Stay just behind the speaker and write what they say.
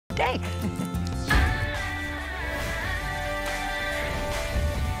day.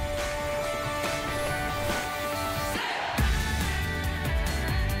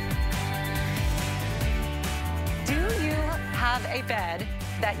 Do you have a bed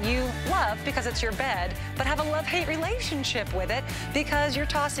that you love because it's your bed, but have a love-hate relationship with it because you're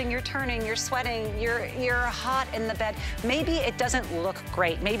tossing, you're turning, you're sweating, you're hot in the bed? Maybe it doesn't look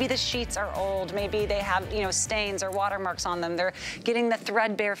great. Maybe the sheets are old. Maybe they have, you know, stains or watermarks on them. They're getting the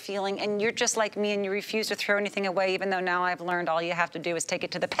threadbare feeling, and you're just like me and you refuse to throw anything away, even though now I've learned all you have to do is take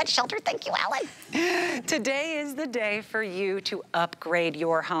it to the pet shelter. Thank you, Ellen. Today is the day for you to upgrade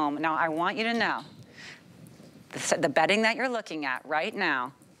your home. Now, I want you to know, the bedding that you're looking at right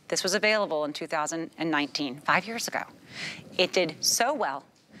now, this was available in 2019, 5 years ago. It did so well.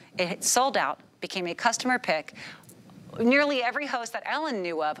 It sold out, became a customer pick. Nearly every host that Ellen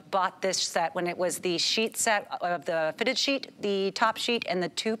knew of bought this set when it was the sheet set of the fitted sheet, the top sheet, and the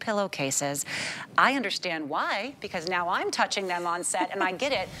 2 pillowcases. I understand why, because now I'm touching them on set, and I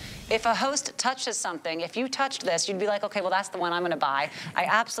get it. If a host touches something, if you touched this, you'd be like, okay, well, that's the one I'm gonna buy. I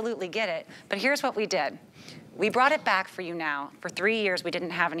absolutely get it, but here's what we did. We brought it back for you now. For 3 years, we didn't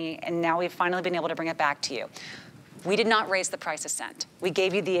have any, and now we've finally been able to bring it back to you. We did not raise the price a cent. We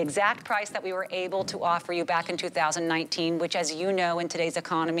gave you the exact price that we were able to offer you back in 2019, which, as you know, in today's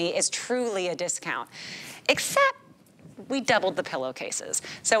economy, is truly a discount. Except we doubled the pillowcases.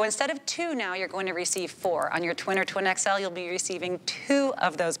 So instead of 2 now, you're going to receive 4. On your Twin or Twin XL, you'll be receiving 2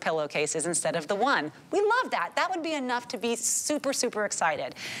 of those pillowcases instead of the 1. We love that. That would be enough to be super, super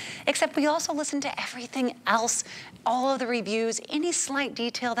excited. Except we also listened to everything else, all of the reviews, any slight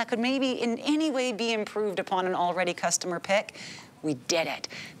detail that could maybe in any way be improved upon an already customer pick. We did it.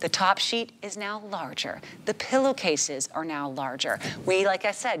 The top sheet is now larger. The pillowcases are now larger. We, like I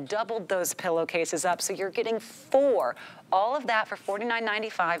said, doubled those pillowcases up, so you're getting 4. All of that for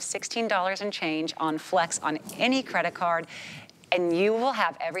 $49.95, $16 and change on Flex on any credit card, and you will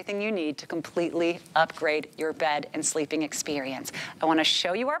have everything you need to completely upgrade your bed and sleeping experience. I wanna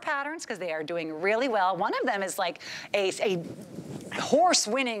show you our patterns because they are doing really well. One of them is like a horse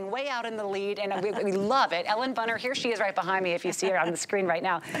winning way out in the lead, and we love it. Ellen Bunner, here she is right behind me if you see her on the screen right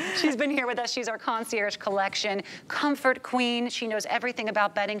now. She's been here with us. She's our Concierge Collection comfort queen. She knows everything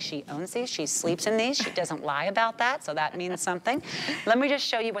about bedding. She owns these, she sleeps in these. She doesn't lie about that, so that means something. Let me just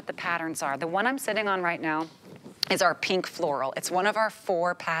show you what the patterns are. The one I'm sitting on right now is our pink floral. It's one of our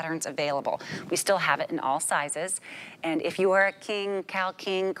 4 patterns available. We still have it in all sizes. And if you are a king, cow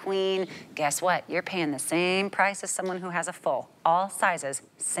king, queen, guess what? You're paying the same price as someone who has a full. All sizes,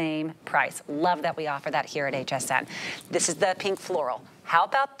 same price. Love that we offer that here at HSN. This is the pink floral. How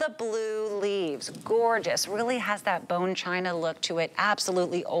about the blue leaves? Gorgeous, really has that bone china look to it.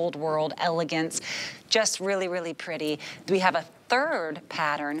 Absolutely old world elegance. Just really, really pretty. We have a 3rd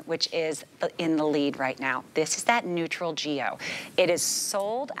pattern, which is in the lead right now. This is that neutral geo. It is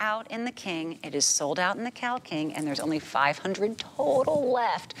sold out in the king, it is sold out in the cow king, and there's only 500 total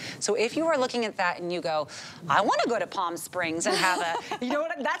left. So if you are looking at that and you go, I wanna go to Palm Springs and have a, you know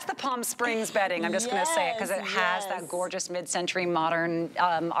what, that's the Palm Springs bedding. I'm just gonna say it because it has that gorgeous mid-century modern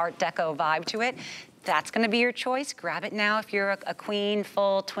Art Deco vibe to it. That's gonna be your choice. Grab it now if you're a queen,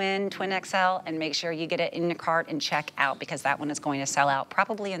 full, twin, Twin XL, and make sure you get it in your cart and check out because that one is going to sell out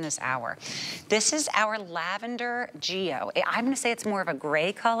probably in this hour. This is our lavender geo. I'm gonna say it's more of a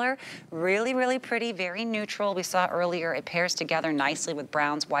gray color. Really, really pretty, very neutral. We saw earlier, it pairs together nicely with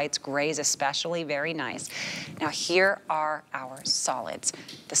browns, whites, grays especially, very nice. Now here are our solids.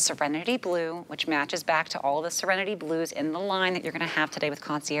 The Serenity Blue, which matches back to all the Serenity Blues in the line that you're gonna have today with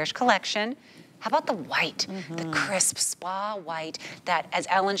Concierge Collection. How about the white, the crisp spa white that, as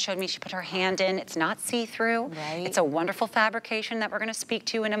Ellen showed me, she put her hand in. It's not see-through. Right. It's a wonderful fabrication that we're gonna speak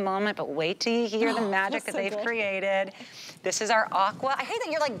to in a moment, but wait till you hear the magic that they've created. This is our aqua. I hate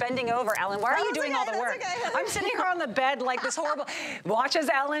that you're like bending over, Ellen. Why are you doing all the work? Okay. I'm sitting here on the bed like this horrible, watch as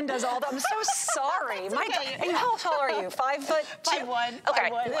Ellen does all the, I'm so sorry. And how tall are you, 5'2"? 5'1".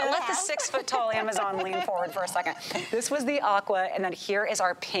 Okay, let the 6-foot tall Amazon lean forward for a second. This was the aqua, and then here is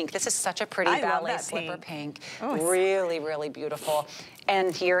our pink. This is such a pretty ballet slipper pink. Really, really beautiful.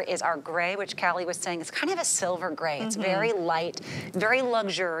 And here is our gray, which Callie was saying, it's kind of a silver gray. It's very light, very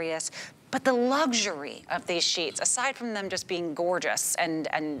luxurious. But the luxury of these sheets, aside from them just being gorgeous and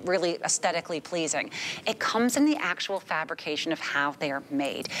really aesthetically pleasing, it comes in the actual fabrication of how they are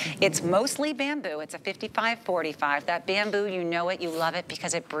made. It's mostly bamboo. It's a 55-45. That bamboo, you know it, you love it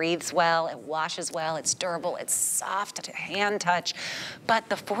because it breathes well, it washes well, it's durable, it's soft to hand touch. But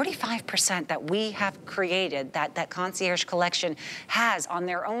the 45% that we have created, that Concierge Collection has has on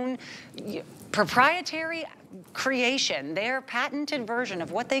their own proprietary creation, their patented version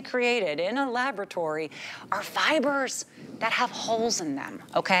of what they created in a laboratory, are fibers that have holes in them,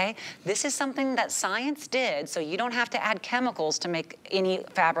 okay? This is something that science did, so you don't have to add chemicals to make any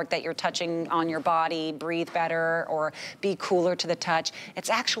fabric that you're touching on your body breathe better or be cooler to the touch. It's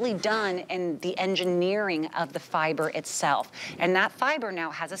actually done in the engineering of the fiber itself. And that fiber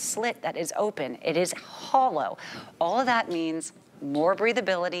now has a slit that is open. It is hollow. All of that means more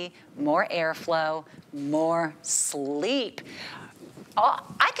breathability, more airflow, more sleep. Oh,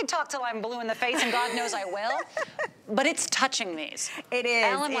 I could talk till I'm blue in the face, and God knows I will, but it's touching these. It is.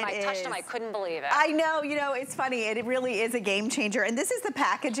 Ellen, when I touched them, I couldn't believe it. I know, you know, it's funny. It really is a game changer. And this is the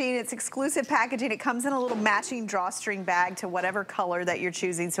packaging. It's exclusive packaging. It comes in a little matching drawstring bag to whatever color that you're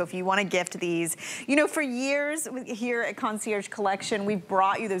choosing. So if you want to gift these, you know, for years here at Concierge Collection, we've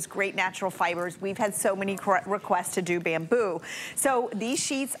brought you those great natural fibers. We've had so many requests to do bamboo. So these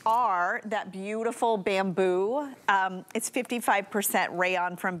sheets are that beautiful bamboo. It's 55%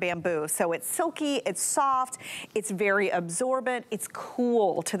 rayon from bamboo. So it's silky, it's soft, it's very absorbent, it's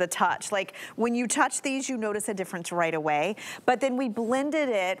cool to the touch. Like when you touch these, you notice a difference right away. But then we blended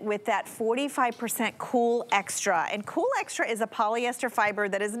it with that 45% Cool Extra. And Cool Extra is a polyester fiber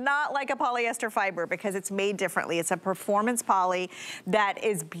that is not like a polyester fiber because it's made differently. It's a performance poly that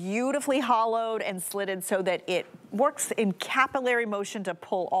is beautifully hollowed and slitted so that it works in capillary motion to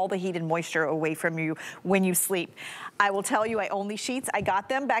pull all the heat and moisture away from you when you sleep. I will tell you, I own these sheets. I got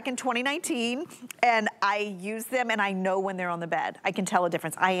them back in 2019 and I use them and I know when they're on the bed. I can tell a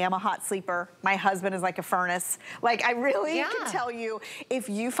difference. I am a hot sleeper. My husband is like a furnace. Like I really can tell you, if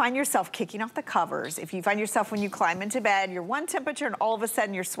you find yourself kicking off the covers, if you find yourself when you climb into bed, you're one temperature and all of a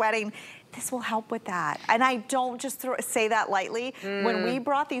sudden you're sweating, this will help with that. And I don't just say that lightly. When we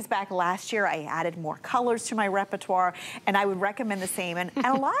brought these back last year, I added more colors to my repertoire, and I would recommend the same. And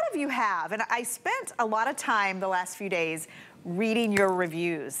a lot of you have. And I spent a lot of time the last few days reading your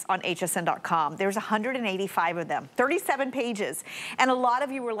reviews on hsn.com. There's 185 of them, 37 pages. And a lot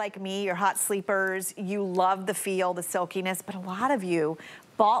of you were like me, you're hot sleepers, you love the feel, the silkiness, but a lot of you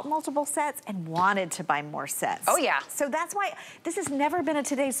bought multiple sets and wanted to buy more sets. Oh yeah. So that's why this has never been a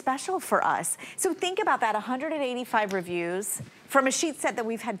today's special for us. So think about that, 185 reviews from a sheet set that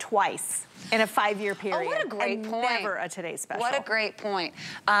we've had twice in a 5-year period. Oh, what a great point. Never a today's special. What a great point.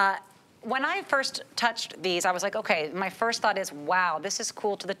 When I first touched these, I was like, okay, my first thought is, wow, this is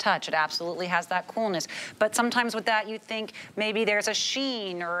cool to the touch. It absolutely has that coolness. But sometimes with that, you think maybe there's a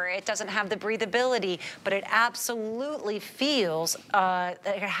sheen or it doesn't have the breathability, but it absolutely feels, that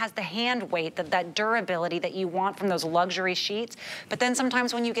it has the hand weight, that durability that you want from those luxury sheets. But then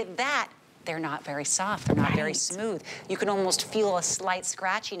sometimes when you get that, they're not very soft, they're not very smooth. You can almost feel a slight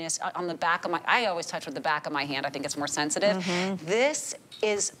scratchiness on the back of I always touch with the back of my hand, I think it's more sensitive. This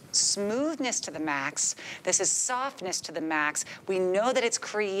is smoothness to the max. This is softness to the max. We know that it's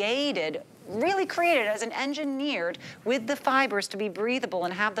created, really created as an engineered with the fibers to be breathable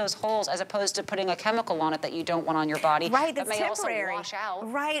and have those holes, as opposed to putting a chemical on it that you don't want on your body. Right, that that's may temporary. also wash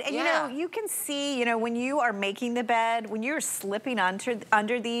out. Right, and you know, you can see, you know, when you are making the bed, when you're slipping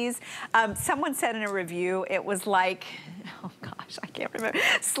under these, someone said in a review, it was like, oh gosh, I can't remember,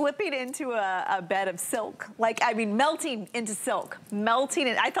 slipping into a bed of silk. Like, I mean, melting into silk, melting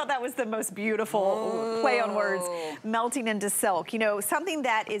it. I thought that was the most beautiful play on words, melting into silk. You know, something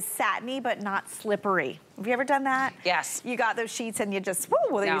that is satiny but not slippery. Have you ever done that? Yes. You got those sheets and you just,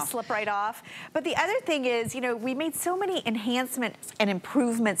 woo, you slip right off. But the other thing is, you know, we made so many enhancements and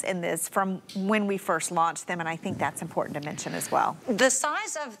improvements in this from when we first launched them, and I think that's important to mention as well. The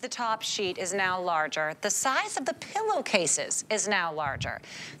size of the top sheet is now larger. The size of the pillowcases is now larger.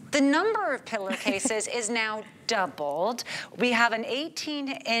 The number of pillowcases is now doubled. We have an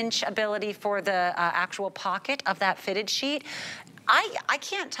 18-inch ability for the actual pocket of that fitted sheet. I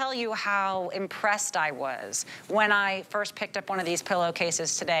can't tell you how impressed I was when I first picked up one of these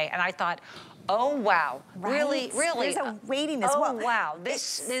pillowcases today, and I thought, oh wow, really, really. There's a weightiness. Oh wow,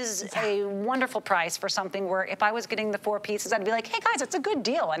 this is a wonderful price for something where if I was getting the 4 pieces, I'd be like, hey guys, it's a good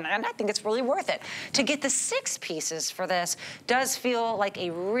deal, and I think it's really worth it. To get the 6 pieces for this does feel like a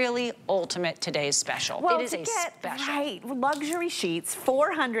really ultimate today's special. Well, it is a special. Right, luxury sheets,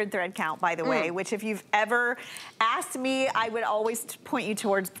 400 thread count, by the way, which if you've ever asked me, I would always point you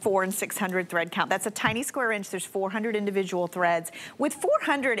towards 400 and 600 thread count. That's a tiny square inch. There's 400 individual threads. With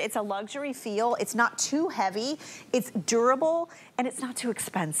 400, it's a luxury feel feel. It's not too heavy, it's durable, and it's not too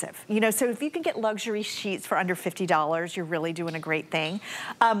expensive. You know, so if you can get luxury sheets for under $50, you're really doing a great thing.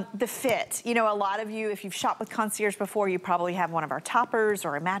 The fit, you know, a lot of you, if you've shopped with Concierge before, you probably have one of our toppers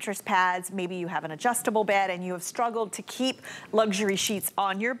or a mattress pads. Maybe you have an adjustable bed and you have struggled to keep luxury sheets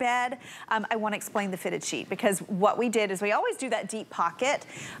on your bed. I want to explain the fitted sheet, because what we did is we always do that deep pocket,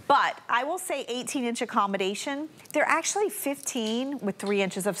 but I will say 18-inch accommodation. They're actually 15 with 3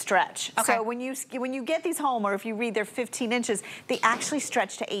 inches of stretch. Okay. So when you get these home, or if you read they're 15 inches, they actually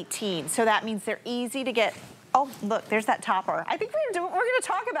stretch to 18. So that means they're easy to get. Oh, look, there's that topper. I think we're going to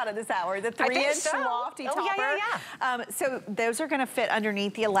talk about it this hour, the 3-inch lofty topper. Yeah. So those are going to fit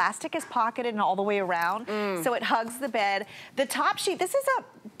underneath. The elastic is pocketed and all the way around, so it hugs the bed. The top sheet,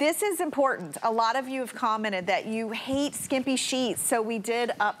 this is important. A lot of you have commented that you hate skimpy sheets, so we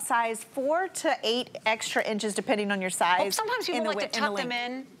did upsize 4 to 8 extra inches depending on your size. Well, sometimes people like to tuck them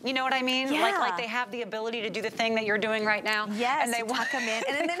in, you know what I mean? Yeah. Like they have the ability to do the thing that you're doing right now. Yes, and they tuck them in,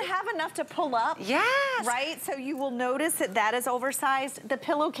 and then have enough to pull up. Yes. Right? So you will notice that that is oversized. The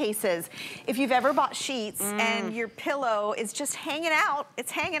pillowcases, if you've ever bought sheets and your pillow is just hanging out,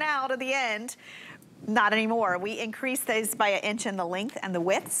 it's hanging out at the end, not anymore. We increased those by 1 inch in the length and the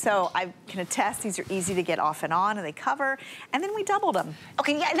width, so I can attest these are easy to get off and on, and they cover, and then we doubled them.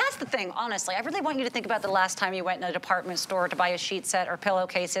 Okay, yeah, and that's the thing, honestly. I really want you to think about the last time you went in a department store to buy a sheet set or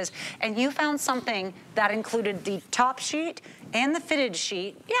pillowcases, and you found something that included the top sheet and the fitted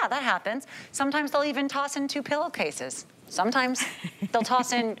sheet. Yeah, that happens. Sometimes they'll even toss in 2 pillowcases. Sometimes they'll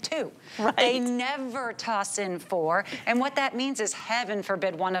toss in 2. Right. They never toss in 4. And what that means is, heaven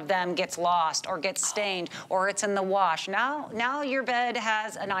forbid one of them gets lost or gets stained or it's in the wash. Now your bed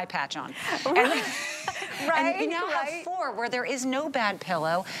has an eye patch on. Right. And you now have 4 where there is no bad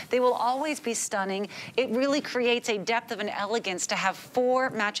pillow. They will always be stunning. It really creates a depth of an elegance to have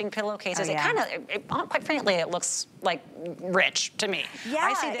 4 matching pillowcases. Oh, yeah. Quite frankly, it looks like rich to me. Yeah,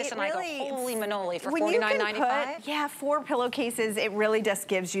 I see this and really, I go, holy manoli, for $49.95? Yeah, 4 pillowcases, it really just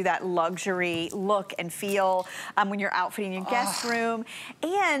gives you that luxury look and feel when you're outfitting your guest room.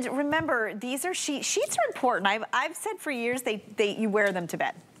 And remember, these are sheets. Sheets are important. I've said for years you wear them to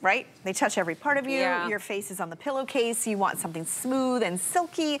bed, right? They touch every part of you. Yeah. Your face is on the pillowcase. You want something smooth and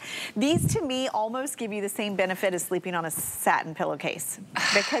silky. These, to me, almost give you the same benefit as sleeping on a satin pillowcase,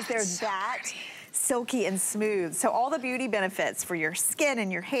 because they're so that silky and smooth. So all the beauty benefits for your skin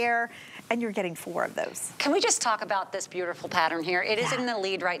and your hair, and you're getting 4 of those. Can we just talk about this beautiful pattern here? It is in the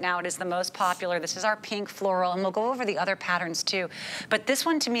lead right now. It is the most popular. This is our pink floral, and we'll go over the other patterns too. But this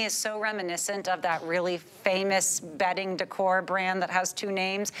one to me is so reminiscent of that really famous bedding decor brand that has 2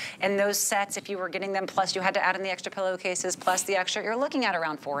 names. And those sets, if you were getting them, plus you had to add in the extra pillowcases, plus the extra, you're looking at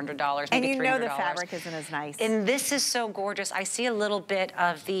around $400, maybe $300. And you know the fabric isn't as nice. And this is so gorgeous. I see a little bit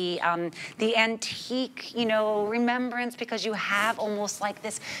of the antique, you know, remembrance, because you have almost like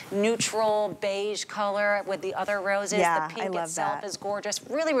this neutral beige color with the other roses. Yeah, the pink itself is gorgeous.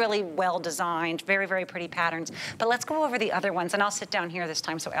 Really, really well designed. Very, very pretty patterns. But let's go over the other ones, and I'll sit down here this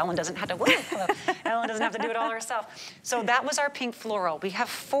time so Ellen doesn't have to Ellen doesn't have to do it all herself. So that was our pink floral. We have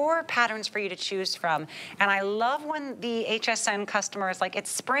 4 patterns for you to choose from. And I love when the HSN customer is like,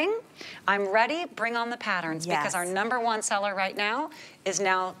 it's spring, I'm ready, bring on the patterns. Yes. Because our #1 seller right now is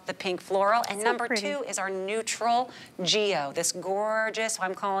now the pink floral. And so #2 is our neutral Geo, this gorgeous,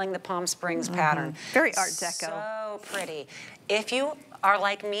 I'm calling the Palm Springs pattern. Very Art Deco. So pretty. If you are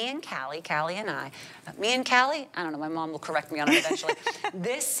like me and Callie and I. Me and Callie, I don't know, my mom will correct me on it eventually.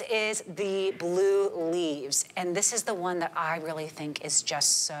 This is the blue leaves, and this is the one that I really think is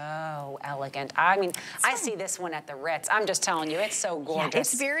just so elegant. I mean, I see this one at the Ritz. I'm just telling you, it's so gorgeous. Yeah,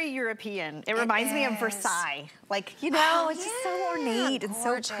 it's very European. It reminds me of Versailles. Like, you know, it's just so ornate and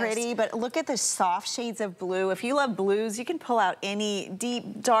so pretty, but look at the soft shades of blue. If you love blues, you can pull out any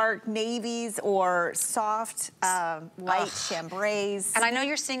deep, dark navies or soft, light chambrays. And I know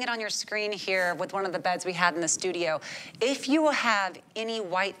you're seeing it on your screen here with one of the beds we had in the studio. If you have any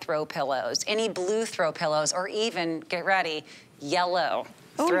white throw pillows, any blue throw pillows, or even, get ready, yellow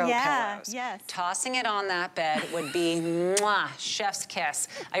throw pillows. Yes. Tossing it on that bed would be mwah, chef's kiss.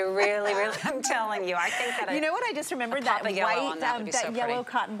 I really, I'm telling you. I think that you know what I just remembered? That white, that yellow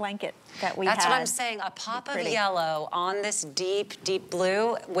cotton blanket that we had. That's what I'm saying. A pop of yellow on this deep, deep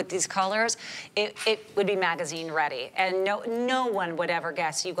blue with these colors, it would be magazine ready. And no one would ever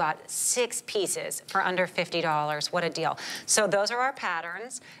guess you got 6 pieces for under $50. What a deal. So those are our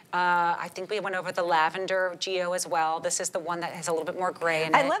patterns. I think we went over the lavender Geo as well. This is the one that has a little bit more gray in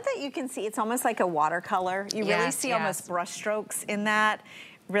it. I love that you can see it's almost like a watercolor. You really see almost brush strokes in that.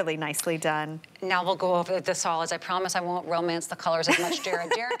 Really nicely done. Now we'll go over the solids. I promise I won't romance the colors as much,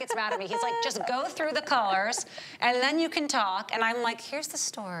 Jared. Jared gets mad at me. He's like, just go through the colors and then you can talk. And I'm like, here's the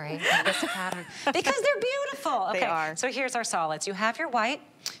story of this pattern. Because they're beautiful. Okay, they are. So here's our solids. You have your white,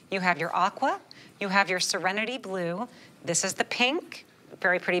 you have your aqua, you have your serenity blue. This is the pink.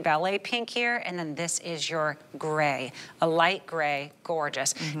 Very pretty ballet pink here, and then this is your gray, a light gray,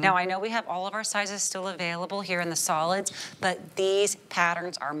 gorgeous. Now I know we have all of our sizes still available here in the solids, but these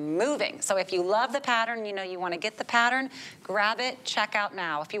patterns are moving. So if you love the pattern, you know you want to get the pattern, grab it, check out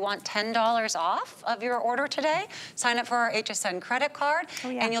now. If you want $10 off of your order today, sign up for our HSN credit card,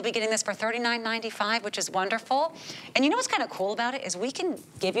 and you'll be getting this for $39.95, which is wonderful. And you know what's kind of cool about it is we can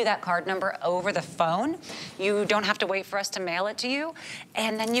give you that card number over the phone. You don't have to wait for us to mail it to you.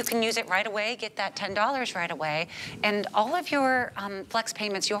 And then you can use it right away, get that $10 right away. And all of your flex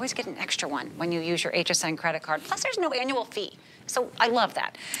payments, you always get an extra one when you use your HSN credit card. Plus, there's no annual fee. So I love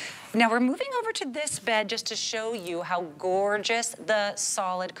that. Now we're moving over to this bed just to show you how gorgeous the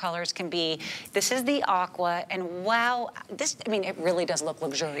solid colors can be. This is the aqua, and wow, this, I mean, it really does look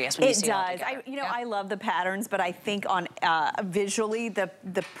luxurious when you see it all together. You know, I love the patterns, but I think on visually, the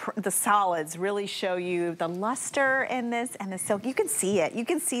solids really show you the luster in this and the silk. You can see it. You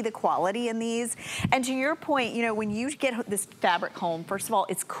can see the quality in these. And to your point, you know, when you get this fabric home, first of all,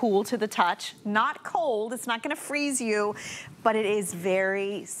 it's cool to the touch, not cold. It's not going to freeze you, but it is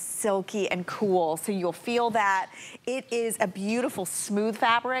very silky and cool, so you'll feel that. It is a beautiful smooth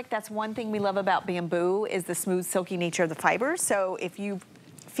fabric. That's one thing we love about bamboo is the smooth silky nature of the fibers. So if you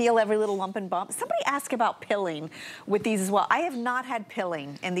feel every little lump and bump. Somebody asked about pilling with these as well. I have not had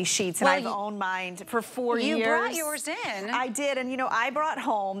pilling in these sheets, and I've owned mine for 4 years. You brought yours in. I did, and you know, I brought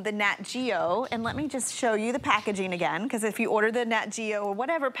home the Nat Geo, and let me just show you the packaging again, because if you order the Nat Geo or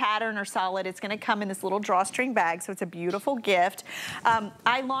whatever pattern or solid, it's gonna come in this little drawstring bag, so it's a beautiful gift.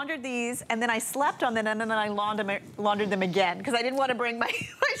 I laundered these, and then I slept on them, and then I laundered them again, because I didn't want to bring my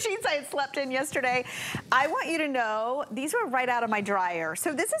sheets I had slept in yesterday. I want you to know, these were right out of my dryer.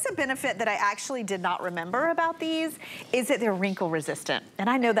 So this is a benefit that I actually did not remember about these, is that they're wrinkle resistant. And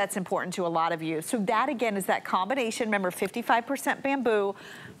I know that's important to a lot of you. So that again is that combination, remember 55% bamboo,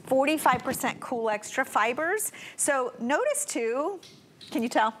 45% cool extra fibers. So notice too, can you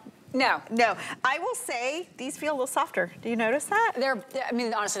tell? No. No. I will say these feel a little softer. Do you notice that? I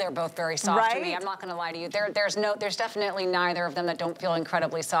mean, honestly, they're both very soft to me. I'm not going to lie to you. There's definitely neither of them that don't feel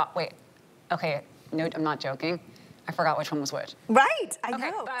incredibly soft. Wait. Okay. No, I'm not joking. I forgot which one was which. Right, I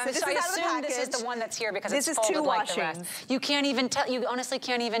know. So I assume this is the one that's here because it's folded like the rest. You can't even tell. You honestly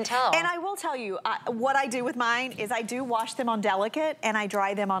can't even tell. And I will tell you, what I do with mine is I do wash them on delicate and I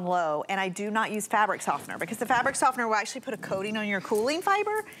dry them on low. And I do not use fabric softener because the fabric softener will actually put a coating on your cooling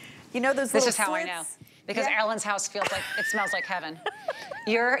fiber. You know those little This is how I know. Because Ellen's house feels like, it smells like heaven.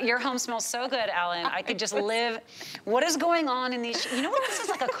 Your home smells so good, Ellen. I could just live. What is going on in these? You know what? This is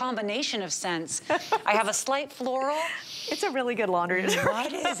like a combination of scents. I have a slight floral. It's a really good laundry detergent.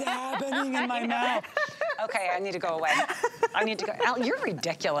 What is happening in my mouth? Okay, I need to go away. I need to go. Ellen, you're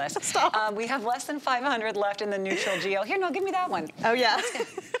ridiculous. Stop. We have less than 500 left in the neutral geo. Here, no, give me that one. Oh, yeah.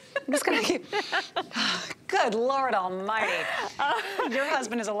 I'm just gonna keep. Good Lord Almighty. Your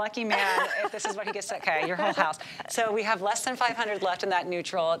husband is a lucky man if this is what he gets. Okay, your whole house. So we have less than 500 left in that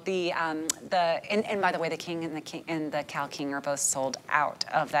neutral. And by the way, the King and the Cal King are both sold out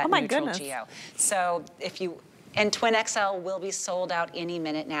of that neutral geo. So if you. And Twin XL will be sold out any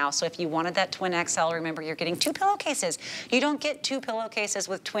minute now. So if you wanted that Twin XL, remember you're getting 2 pillowcases. You don't get 2 pillowcases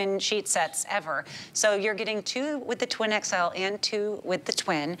with twin sheet sets ever. So you're getting 2 with the Twin XL and 2 with the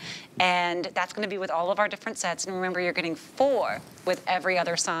Twin. And that's gonna be with all of our different sets. And remember, you're getting 4 with every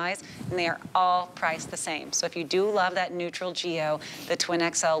other size, and they are all priced the same. So if you do love that neutral geo, the Twin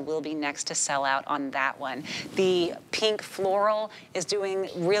XL will be next to sell out on that one. The pink floral is doing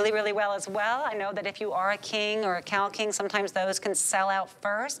really, really well as well. I know that if you are a king or a Cal King, sometimes those can sell out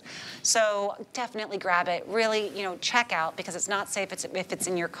first. So definitely grab it. Really, you know, check out, because it's not safe if it's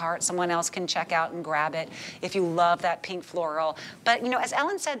in your cart. Someone else can check out and grab it if you love that pink floral. But, you know, as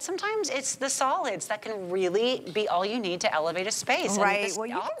Ellen said, sometimes it's the solids that can really be all you need to elevate a space. Right. And this well,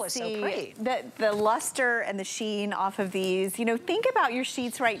 you can see so pretty. the luster and the sheen off of these. You know, think about your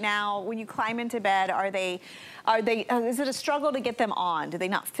sheets right now. When you climb into bed, is it a struggle to get them on? Do they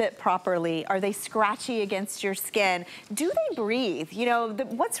not fit properly? Are they scratchy against your skin? Do they breathe? You know,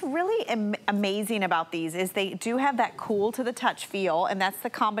 what's really amazing about these is they do have that cool to the touch feel, and that's the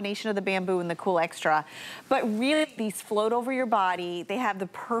combination of the bamboo and the Cool Extra. But really, these float over your body. They have the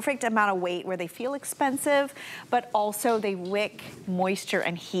perfect amount of weight where they feel expensive, but also they wick moisture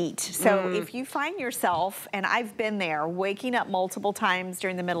and heat. So if you find yourself, and I've been there, waking up multiple times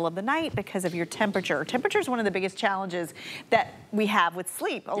during the middle of the night because of your temperature. Temperature is one of the biggest challenges that we have with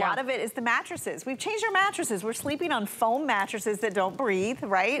sleep. A lot of it is the mattresses. We've changed our mattresses. We're sleeping on foam mattresses that don't breathe,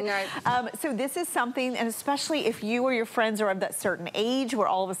 right? So this is something, and especially if you or your friends are of that certain age where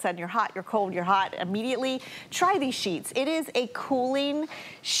all of a sudden you're hot, you're cold, you're hot immediately, try these sheets. It is a cooling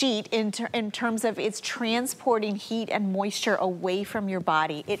sheet in terms of it's transporting heat and moisture away from your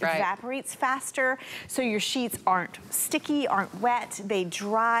body. It evaporates faster, so your sheets aren't sticky, aren't wet, they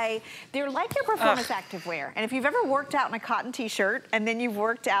dry. They're like your performance activewear. And if you've ever worked out in a cotton t-shirt and then you've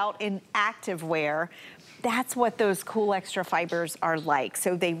worked out in activewear, that's what those Cool Extra fibers are like.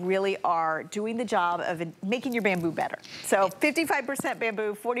 So they really are doing the job of making your bamboo better. So 55%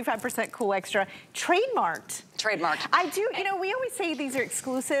 bamboo, 45% Cool Extra, trademarked. Trademarked. I do, you know, we always say these are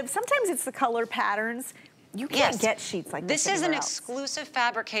exclusive. Sometimes it's the color patterns. You can't get sheets like this. This is an exclusive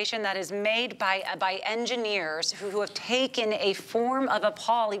fabrication that is made by engineers who have taken a form of a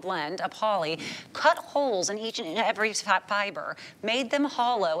poly blend, cut holes in each and every fiber, made them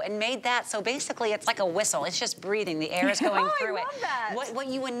hollow, and made that so basically it's like a whistle. It's just breathing. The air is going through it. That. What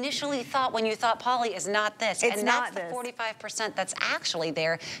you initially thought when you thought poly is not this. It's and not that's the 45% that's actually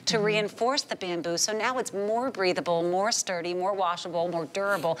there to reinforce the bamboo. So now it's more breathable, more sturdy, more washable, more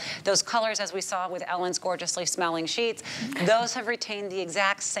durable. Those colors, as we saw with Ellen's gorgeously smelling sheets, those have retained the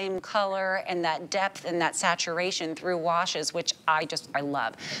exact same color and that depth and that saturation through washes, which I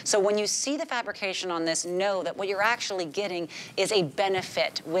love. So when you see the fabrication on this, know that what you're actually getting is a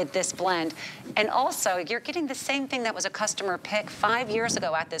benefit with this blend. And also, you're getting the same thing that was a customer pick 5 years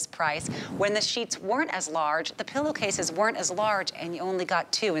ago at this price, when the sheets weren't as large, the pillowcases weren't as large, and you only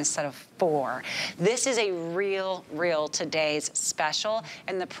got 2 instead of 4. This is a real today's special,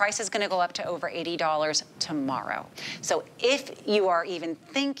 and the price is gonna go up to over $80 tomorrow. So if you are even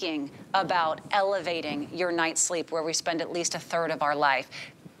thinking about elevating your night's sleep, where we spend at least a third of our life,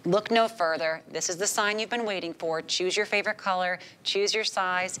 look no further. This is the sign you've been waiting for. Choose your favorite color, choose your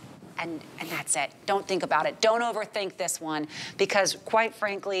size, and that's it. Don't think about it. Don't overthink this one, because quite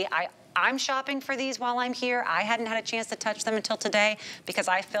frankly, I'm shopping for these while I'm here. I hadn't had a chance to touch them until today because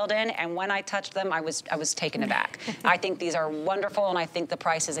I filled in, and when I touched them, I was taken aback. I think these are wonderful, and I think the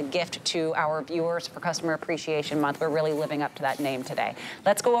price is a gift to our viewers for Customer Appreciation Month. We're really living up to that name today.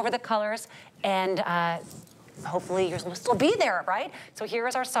 Let's go over the colors, and hopefully yours will still be there, right? So here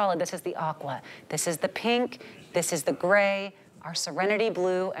is our solid. This is the aqua. This is the pink. This is the gray. Our Serenity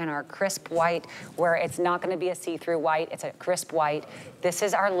Blue and our crisp white, where it's not gonna be a see-through white, it's a crisp white. This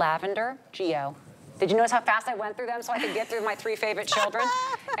is our lavender Geo. Did you notice how fast I went through them so I could get through my 3 favorite children?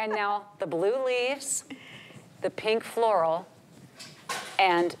 And now the blue leaves, the pink floral,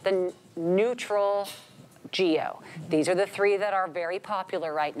 and the neutral Geo. These are the 3 that are very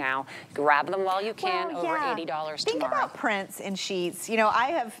popular right now. Grab them while you can, over $80 tomorrow. Think about prints in sheets. You know,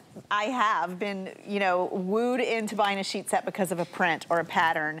 I have been, you know, wooed into buying a sheet set because of a print or a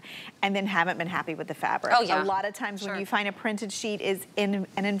pattern, and then haven't been happy with the fabric. A lot of times when you find a printed sheet is in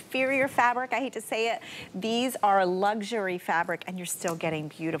an inferior fabric, I hate to say it, these are a luxury fabric, and you're still getting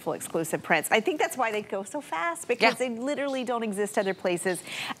beautiful exclusive prints. I think that's why they go so fast, because they literally don't exist other places.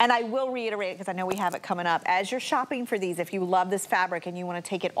 And I will reiterate, because I know we have it coming up, as you're shopping for these, if you love this fabric and you want to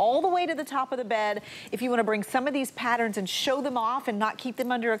take it all the way to the top of the bed, if you want to bring some of these patterns and show them off and not keep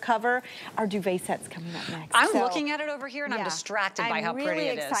them under a cover, our duvet set's coming up next. I'm looking at it over here, and I'm distracted by how pretty it is. I'm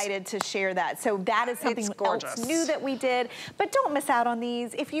really excited to share that. So that is something else new that we did. But don't miss out on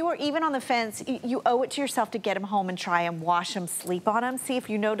these. If you are even on the fence, you owe it to yourself to get them home and try them, wash them, sleep on them. See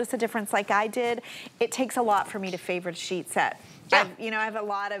if you notice a difference like I did. It takes a lot for me to favorite a sheet set. I have a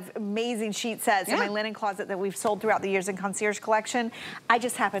lot of amazing sheet sets in my linen closet that we've sold throughout the years in Concierge Collection. I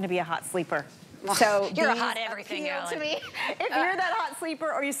just happen to be a hot sleeper. So you're a hot everything, Ellen. To me. If you're that hot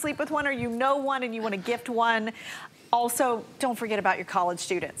sleeper, or you sleep with one, or you know one and you want to gift one, also don't forget about your college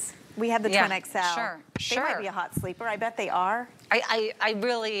students. We have the Twin XL. They might be a hot sleeper. I bet they are. I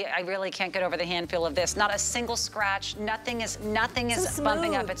really can't get over the hand feel of this. Not a single scratch. Nothing is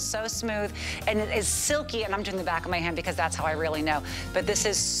bumping up. It's so smooth, and it is silky. And I'm doing the back of my hand because that's how I really know. But this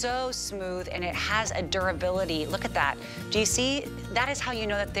is so smooth, and it has a durability. Look at that. Do you see? That is how you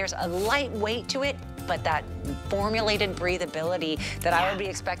know that there's a light weight to it, but that formulated breathability that I would be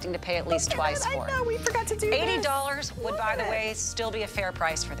expecting to pay at least twice for. I know, we forgot to do this. $80 would, by the way, still be a fair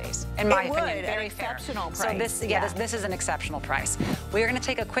price for these. In my opinion, very fair. Exceptional price. So this is an exceptional price. We are gonna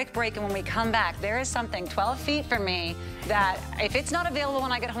take a quick break, and when we come back, there is something 12 feet from me that if it's not available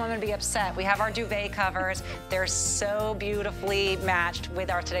when I get home, I'm gonna be upset. We have our duvet covers. They're so beautifully matched with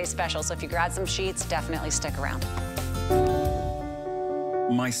our today's special. So if you grab some sheets, definitely stick around.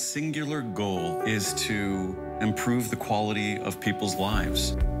 My singular goal is to improve the quality of people's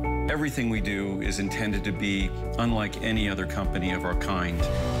lives. Everything we do is intended to be unlike any other company of our kind.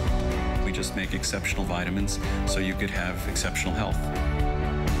 We just make exceptional vitamins so you could have exceptional health.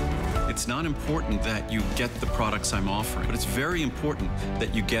 It's not important that you get the products I'm offering, but it's very important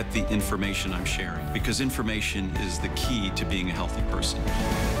that you get the information I'm sharing, because information is the key to being a healthy person.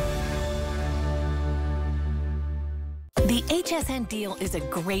 The HSN deal is a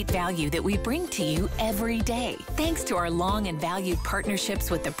great value that we bring to you every day. Thanks to our long and valued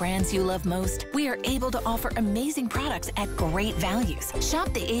partnerships with the brands you love most, we are able to offer amazing products at great values.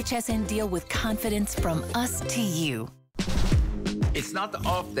 Shop the HSN deal with confidence from us to you. It's not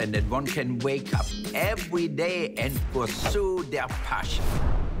often that one can wake up every day and pursue their passion.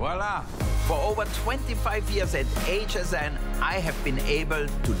 Voila! For over 25 years at HSN, I have been able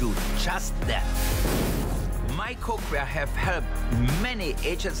to do just that. My cookware have helped many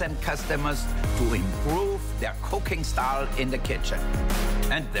HSN customers to improve their cooking style in the kitchen.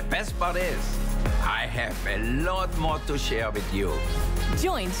 And the best part is, I have a lot more to share with you.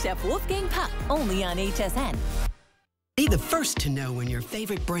 Join Chef Wolfgang Puck only on HSN. Be the first to know when your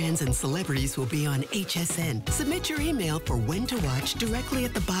favorite brands and celebrities will be on HSN. Submit your email for when to watch directly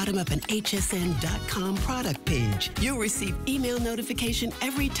at the bottom of an hsn.com product page. You'll receive email notification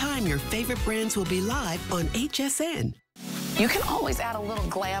every time your favorite brands will be live on HSN. You can always add a little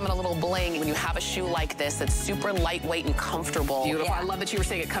glam and a little bling when you have a shoe like this that's super lightweight and comfortable. Beautiful. Yeah. I love that you were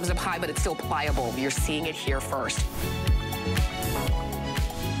saying it comes up high, but it's still pliable. You're seeing it here first.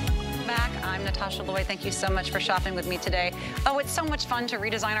 I'm Natasha Lloyd. Thank you so much for shopping with me today. Oh, it's so much fun to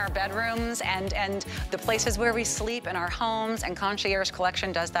redesign our bedrooms and the places where we sleep in our homes, and Concierge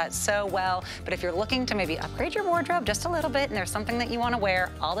Collection does that so well. But if you're looking to maybe upgrade your wardrobe just a little bit and there's something that you want to wear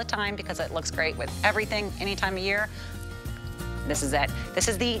all the time because it looks great with everything, any time of year, this is it. This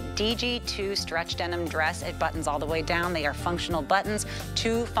is the DG2 stretch denim dress. It buttons all the way down. They are functional buttons,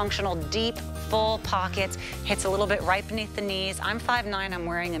 2 functional deep, full pockets. Hits a little bit right beneath the knees. I'm 5'9", I'm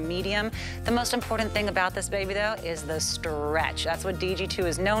wearing a medium. The most important thing about this baby though is the stretch. That's what DG2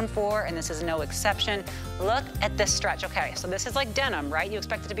 is known for, and this is no exception. Look at this stretch. Okay, so this is like denim, right? You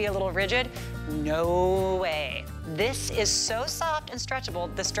expect it to be a little rigid? No way. This is so soft and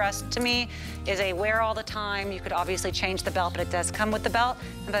stretchable. This dress, to me, is a wear all the time. You could obviously change the belt, but it does come with the belt.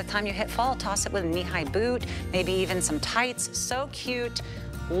 And by the time you hit fall, toss it with a knee-high boot, maybe even some tights. So cute.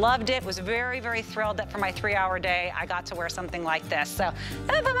 Loved it. Was very, very thrilled that for my 3-hour day, I got to wear something like this. So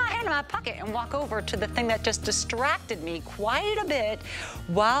I put my hand in my pocket and walk over to the thing that just distracted me quite a bit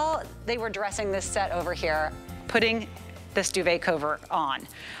while they were dressing this set over here, putting this duvet cover on.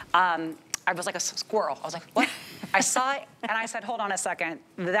 I was like a squirrel. I was like, what? I saw it and I said, hold on a second.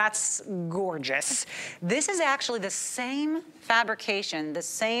 That's gorgeous. This is actually the same fabrication, the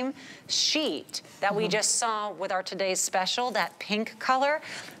same sheet that we just saw with our today's special, that pink color.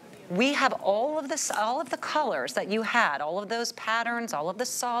 We have all of the colors that you had, all of those patterns, all of the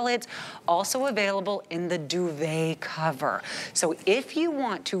solids, also available in the duvet cover. So if you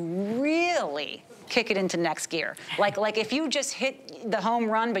want to really kick it into next gear. Like if you just hit the home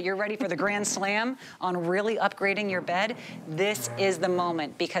run, but you're ready for the grand slam on really upgrading your bed, this is the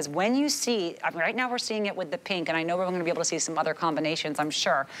moment. Because when you see, I mean, right now we're seeing it with the pink, and I know we're gonna be able to see some other combinations, I'm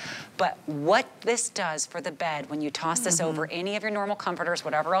sure. But what this does for the bed, when you toss this over any of your normal comforters,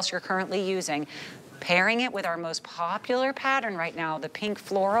 whatever else you're currently using, pairing it with our most popular pattern right now, the pink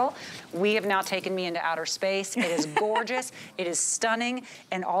floral, we have now taken me into outer space. It is gorgeous, it is stunning,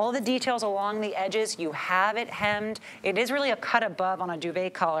 and all the details along the edges, you have it hemmed. It is really a cut above on a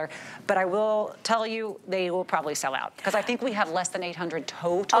duvet collar, but I will tell you, they will probably sell out, because I think we have less than 800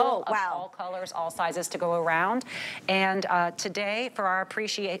 total of all colors, all sizes to go around. And today, for our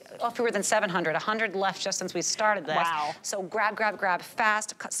fewer than 700, 100 left just since we started this. Wow. So grab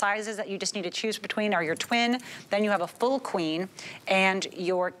fast. Sizes that you just need to choose between are your twin, then you have a full queen, and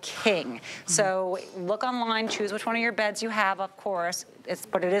your king. So look online, choose which one of your beds you have, of course,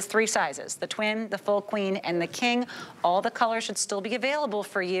 but it is 3 sizes, the twin, the full queen, and the king. All the colors should still be available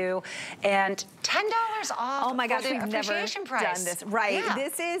for you. And $10 off. Oh my gosh, for the we've never appreciation price. done this. Right. Yeah.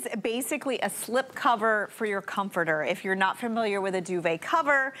 This is basically a slip cover for your comforter. If you're not familiar with a duvet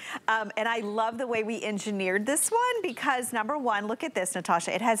cover, and I love the way we engineered this one because number one, look at this,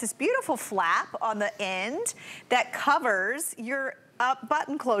 Natasha. It has this beautiful flap on the end that covers your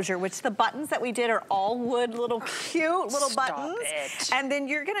button closure, which the buttons that we did are all wood, little cute little buttons. And then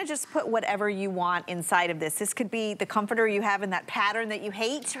you're gonna just put whatever you want inside of this. This could be the comforter you have in that pattern that you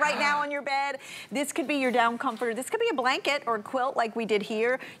hate right now on your bed. This could be your down comforter. This could be a blanket or a quilt like we did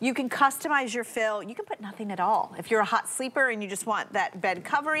here. You can customize your fill. You can put nothing at all. If you're a hot sleeper and you just want that bed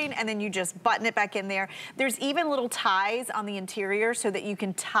covering and then you just button it back in there. There's even little ties on the interior so that you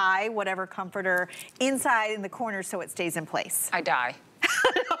can tie whatever comforter inside in the corner so it stays in place. I die.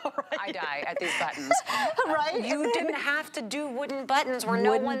 Know, right? I die at these buttons. Right? You didn't have to do wooden buttons where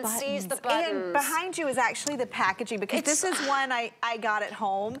no one sees the buttons. And behind you is actually the packaging because this is one I got at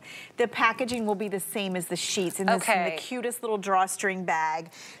home. The packaging will be the same as the sheets in this in the cutest little drawstring bag.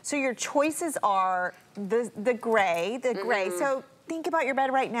 So your choices are the gray, So think about your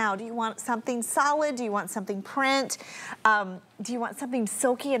bed right now. Do you want something solid? Do you want something print? Do you want something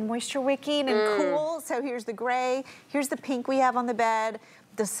silky and moisture wicking and cool? So here's the gray. Here's the pink we have on the bed.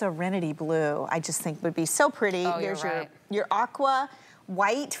 The Serenity blue, I just think would be so pretty. Oh, There's you're right. your aqua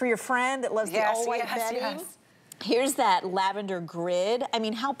white for your friend that loves the all white bedding. Here's that lavender grid. I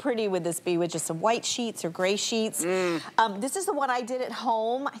mean, how pretty would this be with just some white sheets or gray sheets? This is the one I did at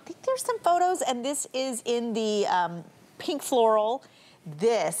home. I think there's some photos, and this is in the pink floral.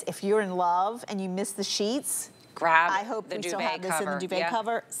 This, if you're in love and you miss the sheets, I hope we still have this in the duvet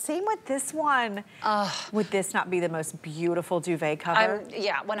cover. Same with this one. Would this not be the most beautiful duvet cover?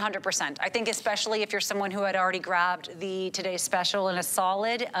 Yeah, 100%. I think especially if you're someone who had already grabbed the Today's Special in a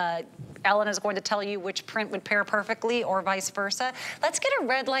solid, Ellen is going to tell you which print would pair perfectly or vice versa. Let's get a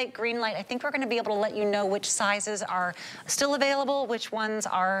red light, green light. I think we're going to be able to let you know which sizes are still available, which ones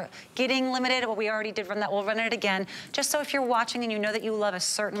are getting limited. Well, we already did run that. We'll run it again. Just so if you're watching and you know that you love a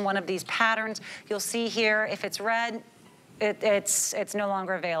certain one of these patterns, you'll see here if it's red, it's no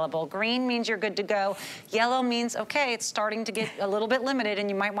longer available. Green means you're good to go. Yellow means, okay, it's starting to get a little bit limited and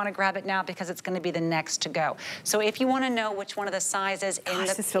you might want to grab it now because it's going to be the next to go. So if you want to know which one of the sizes in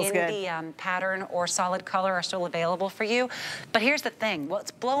the pattern or solid color are still available for you. But here's the thing,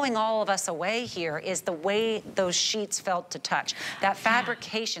 what's blowing all of us away here is the way those sheets felt to touch. That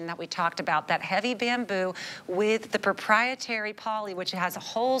fabrication that we talked about, that heavy bamboo with the proprietary poly, which has a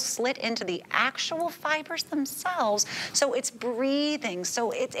hole slit into the actual fibers themselves. So it's breathing,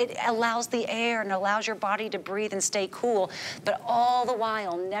 so it allows the air and allows your body to breathe and stay cool, but all the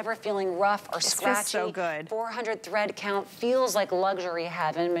while never feeling rough or scratchy. Just so good. 400 thread count, feels like luxury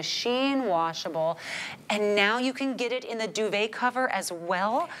heaven, machine washable, and now you can get it in the duvet cover as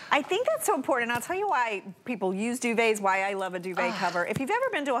well. I think that's so important. I'll tell you why people use duvets, why I love a duvet cover. If you've ever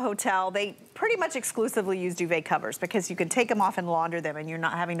been to a hotel, they pretty much exclusively use duvet covers because you can take them off and launder them and you're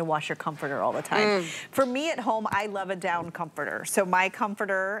not having to wash your comforter all the time. For me at home, I love a down comforter. So my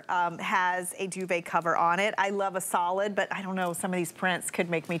comforter has a duvet cover on it. I love a solid, but I don't know, some of these prints could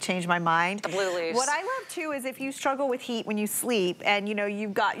make me change my mind. The blue leaves. What I love too is if you struggle with heat when you sleep and you know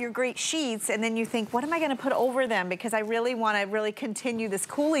you've got your great sheets and then you think, what am I gonna put over them? Because I really wanna continue this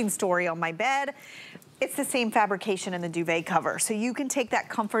cooling story on my bed. It's the same fabrication in the duvet cover. So you can take that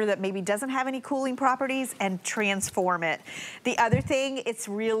comforter that maybe doesn't have any cooling properties and transform it. The other thing, it's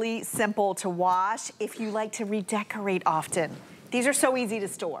really simple to wash if you like to redecorate often. These are so easy to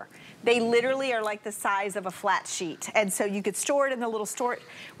store. They literally are like the size of a flat sheet. And so you could store it in the little storage.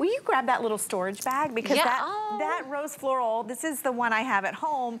 Will you grab that little storage bag? Because that rose floral, this is the one I have at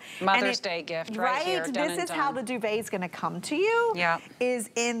home. Mother's Day gift right here, done This is how the duvet is gonna come to you.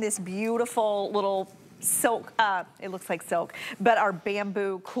 Is in this beautiful little silk, it looks like silk, but our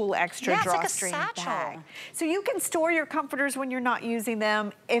bamboo cool extra drawstring bag. So you can store your comforters when you're not using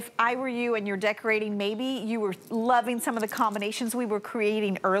them. If I were you and you're decorating, maybe you were loving some of the combinations we were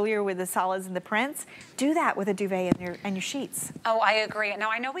creating earlier with the solids and the prints, do that with a duvet and your sheets. Oh, I agree.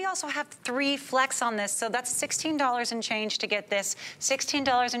 Now I know we also have 3 flex on this, so that's $16 and change to get this,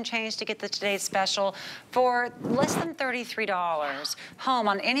 $16 and change to get the Today's Special for less than $33. Home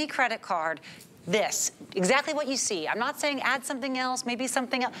on any credit card. This, exactly what you see. I'm not saying add something else, maybe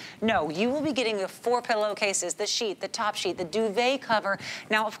something else. No, you will be getting the 4 pillowcases, the sheet, the top sheet, the duvet cover.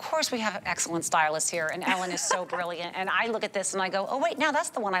 Now, of course, we have excellent stylists here, and Ellen is so brilliant. And I look at this and I go, oh, wait, now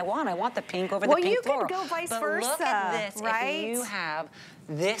that's the one I want. I want the pink over the pink floral. Well, you could go vice versa, look at this, right? If you have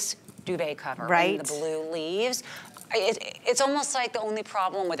this duvet cover in the blue leaves, It's almost like the only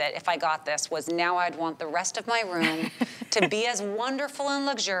problem with it, if I got this, was now I'd want the rest of my room to be as wonderful and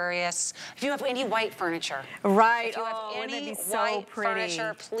luxurious. If you have any white furniture. Right. If you have wouldn't it any be so white pretty?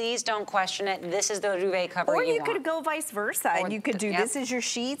 furniture, please don't question it. This is the duvet cover Or you you want. could go vice versa, and you could do this as your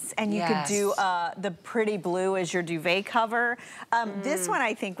sheets, and you could do the pretty blue as your duvet cover. This one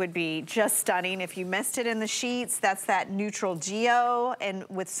I think would be just stunning. If you missed it in the sheets, that's that neutral geo, and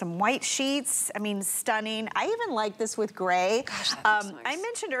with some white sheets, I mean, stunning. I even like this with gray. Gosh, that looks nice. I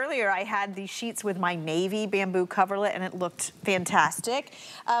mentioned earlier I had these sheets with my navy bamboo coverlet, and it looked fantastic.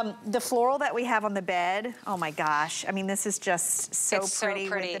 The floral that we have on the bed, oh my gosh. I mean, this is just so pretty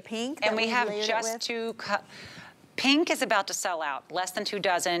with the pink. And we have just two Pink is about to sell out, less than 2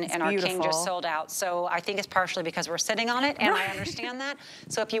 dozen, and our king just sold out. So I think it's partially because we're sitting on it, and I understand that.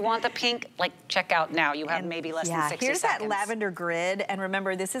 So if you want the pink, like, check out now. You have maybe less than 60 here's seconds. That lavender grid, and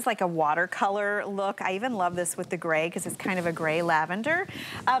remember, this is like a watercolor look. I even love this with the gray because it's kind of a gray lavender.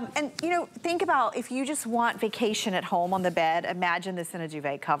 And you know, think about if you just want vacation at home on the bed, imagine this in a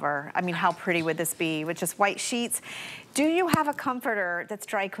duvet cover. I mean, how pretty would this be with just white sheets? Do you have a comforter that's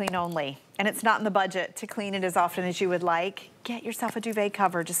dry clean only, and it's not in the budget to clean it as often as you would like? Get yourself a duvet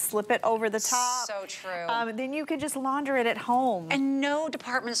cover. Just slip it over the top. So true. Then you can just launder it at home. And no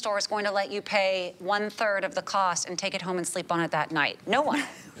department store is going to let you pay 1/3 of the cost and take it home and sleep on it that night. No one.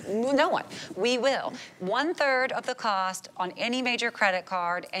 No one. We will. 1/3 of the cost on any major credit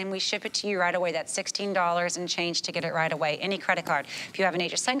card, and we ship it to you right away. That's $16 and change to get it right away. Any credit card. If you have an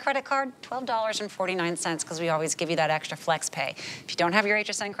HSN credit card, $12.49 because we always give you that extra flex pay. If you don't have your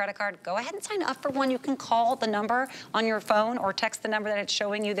HSN credit card, go ahead and sign up for one. You can call the number on your phone or text the number that it's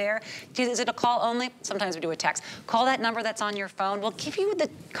showing you there. Is it a call only? Sometimes we do a text. Call that number that's on your phone. We'll give you the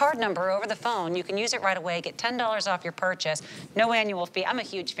card number over the phone. You can use it right away. Get $10 off your purchase. No annual fee. I'm a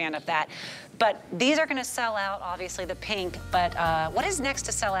huge fan of that. But these are going to sell out, obviously, the pink. But what is next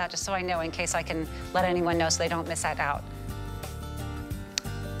to sell out, just so I know, in case I can let anyone know so they don't miss that out?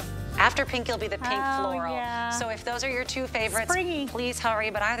 After pink, it'll be the pink floral. Yeah. So if those are your two favorites, Springy. please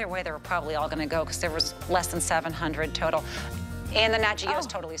hurry. But either way, they're probably all going to go because there was less than 700 total. And the Nat Geo is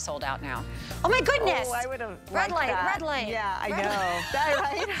totally sold out now. Oh my goodness! Oh, I would have red light, red light. Yeah, I know. That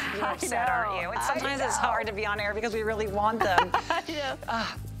right? You're upset, aren't you? Sometimes it's hard to be on air because we really want them. I know.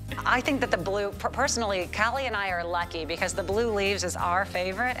 I think that the blue, personally, Callie and I are lucky because the blue leaves is our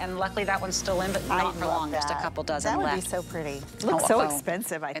favorite, and luckily that one's still in, but not for long. Just a couple dozen left. That would be so pretty. It looks so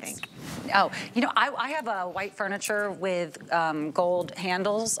expensive, I think. Oh, you know, I have a white furniture with gold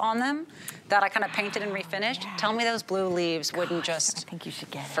handles on them that I kind of painted and refinished. Yeah. Tell me those blue leaves wouldn't just... I think you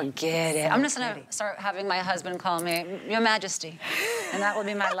should get it. Forget it. I'm just going to start having my husband call me Your Majesty, and that will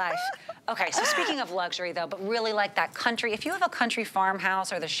be my life. Okay, so speaking of luxury, though, but really like that country, if you have a country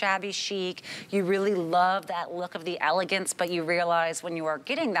farmhouse or the shabby chic, you really love that look of the elegance, but you realize when you are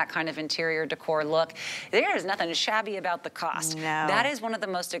getting that kind of interior decor look, there is nothing shabby about the cost. No. That is one of the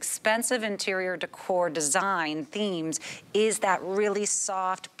most expensive interior decor design themes, is that really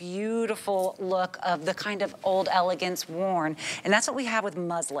soft, beautiful look of the kind of old elegance worn. And that's what we have with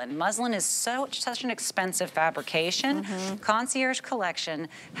muslin. Muslin is such an expensive fabrication. Concierge Collection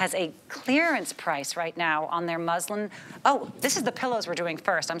has a clearance price right now on their muslin. Oh, this is the pillows we're doing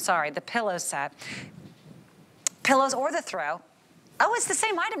first. I'm sorry, the pillow set. Pillows or the throw. Oh, it's the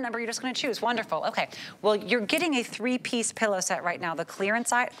same item number. You're just going to choose. Wonderful. Okay. Well, you're getting a 3-piece pillow set right now. The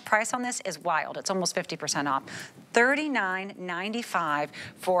clearance price on this is wild. It's almost 50% off. $39.95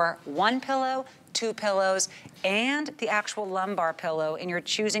 for 1 pillow, 2 pillows, and the actual lumbar pillow, and you're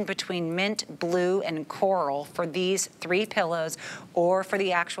choosing between mint, blue, and coral for these 3 pillows or for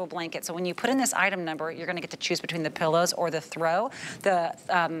the actual blanket. So when you put in this item number, you're gonna get to choose between the pillows or the throw. The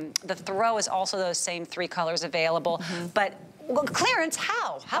throw is also those same 3 colors available, but well, clearance,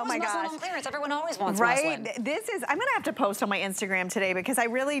 how? How is muslin on clearance? Everyone always wants muslin. This is, I'm gonna have to post on my Instagram today because I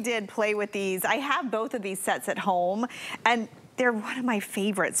really did play with these. I have both of these sets at home, and they're one of my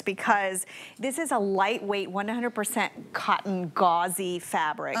favorites because this is a lightweight, 100% cotton gauzy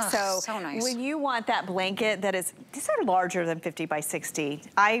fabric. So nice. When you want that blanket that is, these are larger than 50 by 60.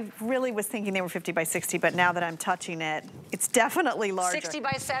 I really was thinking they were 50 by 60, but now that I'm touching it, it's definitely larger. 60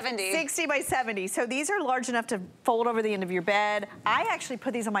 by 70. 60 by 70. So these are large enough to fold over the end of your bed. I actually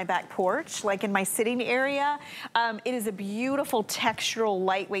put these on my back porch, like in my sitting area. It is a beautiful textural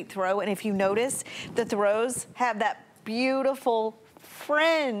lightweight throw. And if you notice, the throws have that beautiful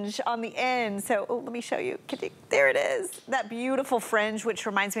fringe on the end. So, oh, let me show you. There it is. That beautiful fringe, which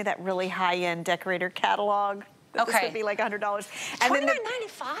reminds me of that really high-end decorator catalog. Okay. This would be like $100. And then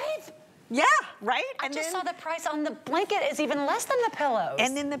 $29.95? Yeah, right? I just saw the price on the blanket is even less than the pillows.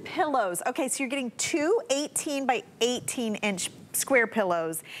 And then the pillows. Okay, so you're getting two 18 by 18 inch square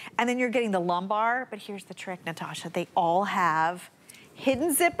pillows, and then you're getting the lumbar, but here's the trick, Natasha. They all have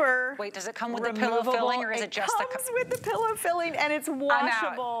hidden zipper. Wait, does it come with the pillow filling, or is it just the... It comes with the pillow filling, and it's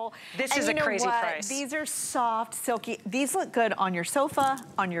washable. This is a crazy price. These are soft, silky. These look good on your sofa,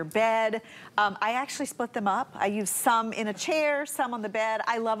 on your bed. I actually split them up. I use some in a chair, some on the bed.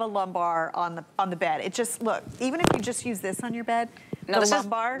 I love a lumbar on the bed. It just, look, even if you just use this on your bed,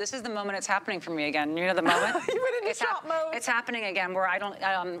 lumbar. This is the moment it's happening for me again. You know the moment? You went into shop mode. It's happening again where I don't,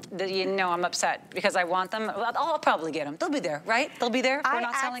 you know, I'm upset because I want them. I'll probably get them. They'll be there, right? They'll be there. We're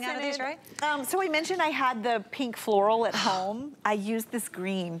not selling out of these, right? So we mentioned I had the pink floral at home. I used this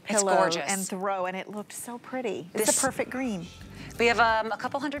green pillow and throw, and it looked so pretty. It's a perfect green. We have a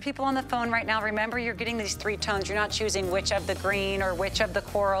couple hundred people on the phone right now. Remember, you're getting these 3 tones. You're not choosing which of the green or which of the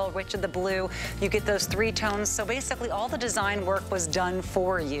coral, which of the blue. You get those 3 tones. So basically, all the design work was done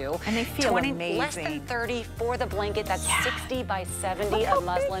for you. And they feel amazing. Less than 30 for the blanket. That's 60 by 70 of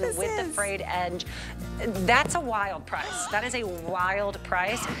muslin with the frayed edge. That's a wild price. That is a wild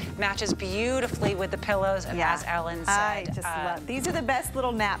price. Matches beautifully with the pillows, and as Ellen said, I just love. These are the best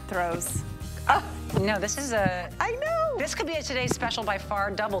little nap throws. Oh, no, this is a... I know. This could be a today's special by far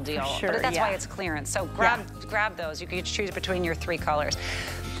double deal. For sure, but that's why it's clearance. So grab those. You can choose between your 3 colors.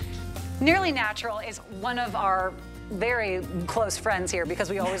 Nearly Natural is one of our very close friends here because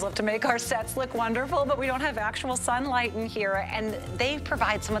we always love to make our sets look wonderful, but we don't have actual sunlight in here, and they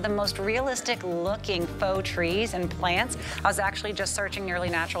provide some of the most realistic looking faux trees and plants. I was actually just searching Nearly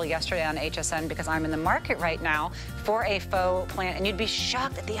Natural yesterday on HSN because I'm in the market right now for a faux plant, and you'd be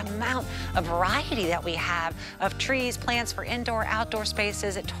shocked at the amount of variety that we have of trees, plants for indoor, outdoor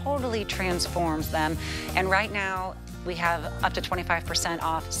spaces. It totally transforms them, and right now we have up to 25%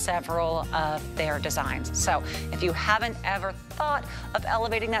 off several of their designs. So if you haven't ever thought of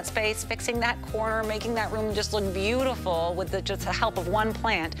elevating that space, fixing that corner, making that room just look beautiful with just the help of one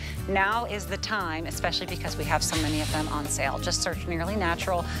plant, now is the time, especially because we have so many of them on sale. Just search Nearly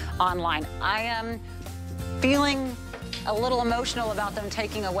Natural online. I am feeling a little emotional about them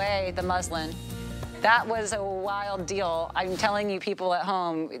taking away the muslin. That was a wild deal. I'm telling you, people at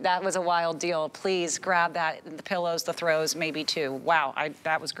home, that was a wild deal. Please grab that, the pillows, the throws, maybe 2. Wow,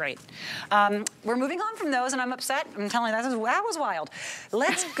 that was great. We're moving on from those, and I'm upset. I'm telling you, that was wild.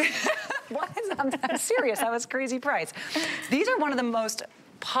 Let's, I'm serious, that was a crazy price. These are one of the most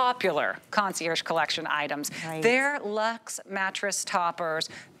popular Concierge collection items. They're luxe mattress toppers.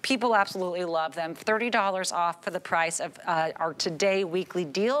 People absolutely love them. $30 off for the price of our today weekly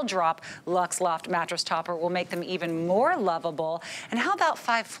deal drop Luxe Loft mattress topper will make them even more lovable. And how about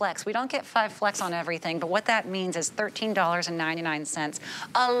 5 flex? We don't get 5 flex on everything, but what that means is $13.99,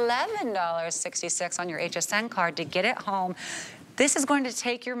 $11.66 on your HSN card to get it home. This is going to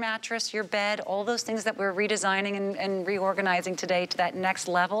take your mattress, your bed, all those things that we're redesigning and reorganizing today to that next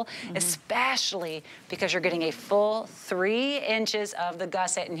level, especially because you're getting a full 3 inches of the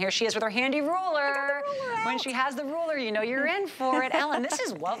gusset. And here she is with her handy ruler. When she has the ruler, you know you're in for it. Ellen, this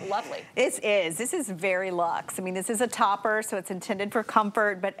is lovely. This is very luxe. I mean, this is a topper, so it's intended for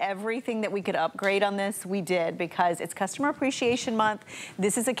comfort, but everything that we could upgrade on this, we did, because it's Customer Appreciation Month.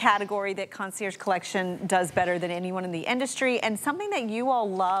 This is a category that Concierge Collection does better than anyone in the industry, and something that you all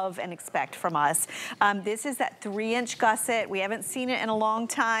love and expect from us. This is that 3-inch gusset. We haven't seen it in a long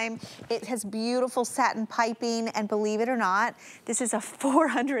time. It has beautiful satin piping, and believe it or not, this is a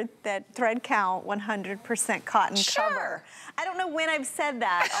 400 thread count, 100% cotton cover. I don't know when I've said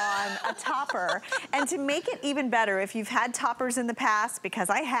that on a topper. And to make it even better, if you've had toppers in the past, because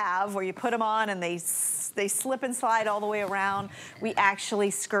I have, where you put them on and they slip and slide all the way around, we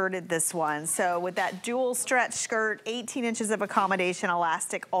actually skirted this one. So with that dual stretch skirt, 18 inches of accommodation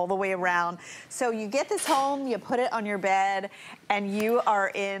elastic all the way around. So you get this home, you put it on your bed, and you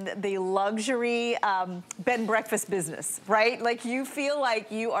are in the luxury bed and breakfast business, right? Like, you feel like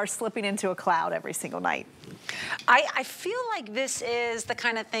you are slipping into a cloud every single night. I feel like this is the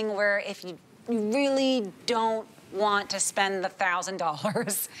kind of thing where if you really don't want to spend the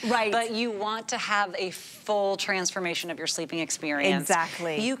 $1,000, right, but you want to have a full transformation of your sleeping experience.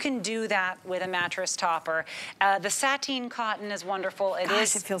 Exactly. You can do that with a mattress topper. The sateen cotton is wonderful. It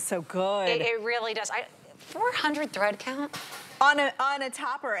feels so good. It really does. 400 thread count. On a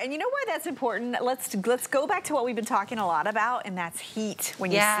topper. And you know why that's important? Let's go back to what we've been talking a lot about, and that's heat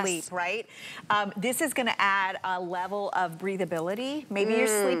when you sleep, right? This is gonna add a level of breathability. Maybe you're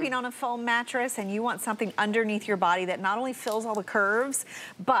sleeping on a foam mattress and you want something underneath your body that not only fills all the curves,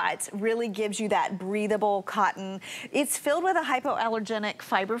 but really gives you that breathable cotton. It's filled with a hypoallergenic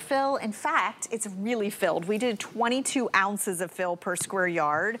fiber fill. In fact, it's really filled. We did 22 ounces of fill per square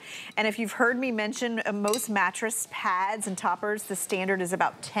yard. And if you've heard me mention most mattress pads and toppers, the standard is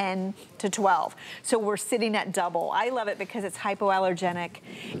about 10 to 12. So we're sitting at double. I love it because it's hypoallergenic.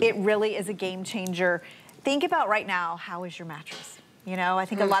 It really is a game changer. Think about right now, how is your mattress? You know, I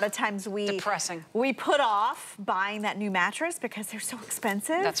think a lot of times we put off buying that new mattress because they're so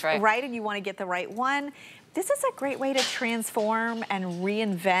expensive. That's right. Right, and you want to get the right one. This is a great way to transform and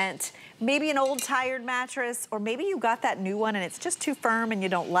reinvent maybe an old tired mattress, or maybe you got that new one and it's just too firm and you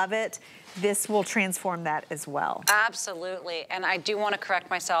don't love it. This will transform that as well. Absolutely, and I do want to correct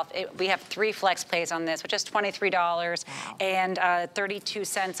myself. We have 3 flex plays on this, which is $23 and 32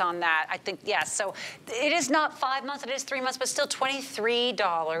 cents on that. I think, yes, so it is not 5 months, it is 3 months, but still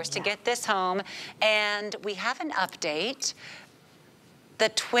 $23 to get this home. And we have an update. The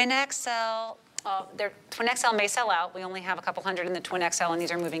Twin XL, their Twin XL may sell out. We only have a couple hundred in the Twin XL, and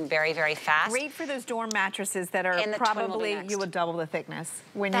these are moving very, very fast. Great for those dorm mattresses that are probably, you would double the thickness.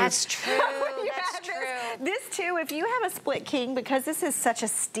 When That's true, that's true. This too, if you have a split king, because this is such a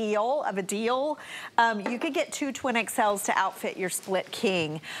steal of a deal, you could get 2 Twin XLs to outfit your split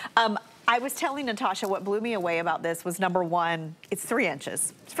king. I was telling Natasha what blew me away about this was, number one, it's 3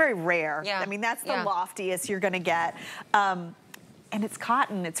 inches. It's very rare. I mean, that's the loftiest you're gonna get. And it's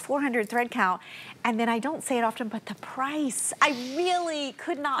cotton, it's 400 thread count. And then I don't say it often, but the price, I really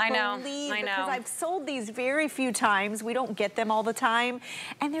could not believe, because I've sold these very few times. We don't get them all the time.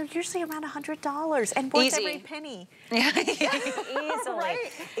 And they're usually around $100 and worth every penny. Easily,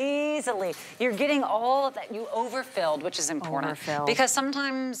 easily. You're getting all of that. You overfilled, which is important. Because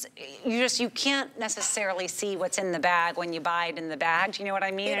sometimes you can't necessarily see what's in the bag when you buy it in the bag. Do you know what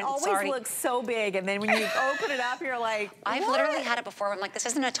I mean? It always looks so big, and then when you open it up, you're like, I've literally had it before. I'm like, this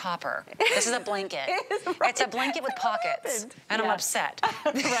isn't a topper. This is a blanket. It's a blanket with pockets, and I'm upset.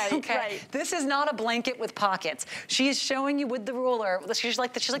 This is not a blanket with pockets. She's showing you with the ruler. She's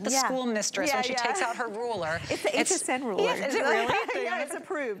like the school mistress when she takes out her ruler. It's the HSN ruler. Yes, is it really? Yeah, it's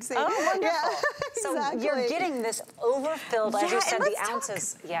approved. See? Oh, wonderful. So you're getting this overfilled, as you said, the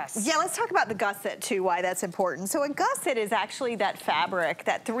ounces. Yeah, let's talk about the gusset too, why that's important. So a gusset is actually that fabric,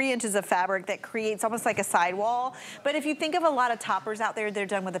 that 3 inches of fabric that creates almost like a sidewall. But if you think of a lot of toppers out there, they're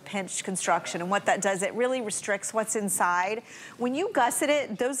done with a pinched construction, and what that does, it really restricts what's inside. When you gusset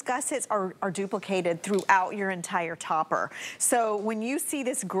it, those gussets are duplicated throughout your entire topper. So when you see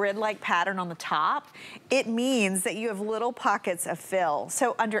this grid-like pattern on the top, it means that you have little pockets of fill.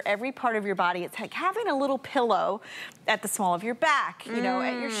 So under every part of your body, it's like having a little pillow at the small of your back, you know,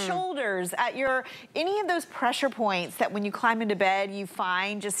 at your shoulders, at your, any of those pressure points that when you climb into bed, you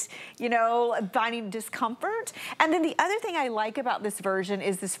find just, you know, finding discomfort. And then the other thing I like about this version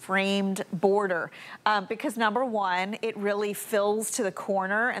is this framed border. Because number one, it really fills to the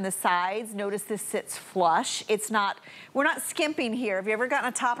corner and the sides. Notice this sits flush. It's not, we're not skimping here. Have you ever gotten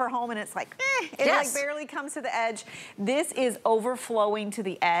a topper home and it's like, it like barely comes to the edge? This is overflowing to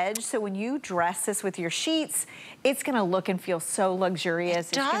the edge. So when you dress this with your sheets, it's gonna look and feel so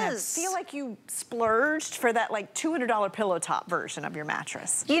luxurious. It does. It's gonna feel like you splurged for that like $200 pillow top version of your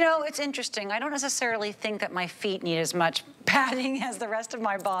mattress. You know, it's interesting. I don't necessarily think that my feet need as much padding as the rest of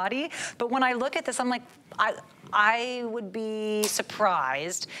my body, but when I look at this, I'm like, I would be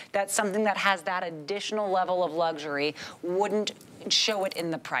surprised that something that has that additional level of luxury wouldn't show it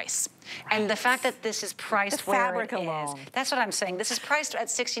in the price. And the fact that this is priced where it is, that's what I'm saying. This is priced at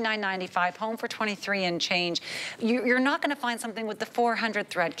 $69.95, home for $23 and change. You're not gonna find something with the 400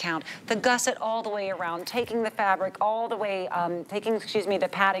 thread count, the gusset all the way around, taking the fabric all the way, the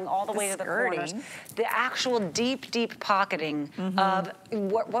padding all the way to the corners. The actual deep, deep pocketing of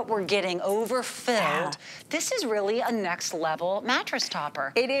what we're getting overfilled. This is really a next level mattress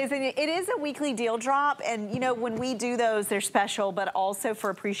topper. It is, and it is a weekly deal drop. And you know, when we do those, they're special, but also for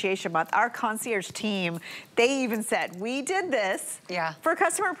Appreciation Month. Our concierge team, they even said, we did this for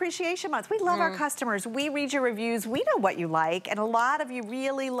Customer Appreciation Month. We love our customers. We read your reviews. We know what you like. And a lot of you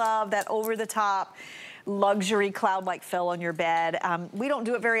really love that over-the-top luxury cloud-like fill on your bed. We don't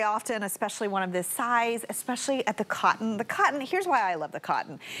do it very often, especially one of this size, especially at the cotton. The cotton, here's why I love the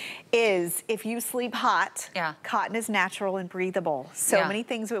cotton, is if you sleep hot, cotton is natural and breathable. So many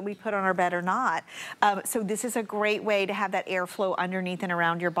things that we put on our bed are not. So this is a great way to have that airflow underneath and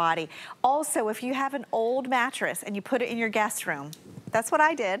around your body. Also, if you have an old mattress and you put it in your guest room, that's what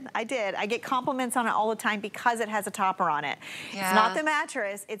I did. I get compliments on it all the time because it has a topper on it. Yeah. It's not the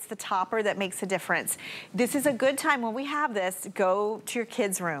mattress, it's the topper that makes a difference. This is a good time when we have this, go to your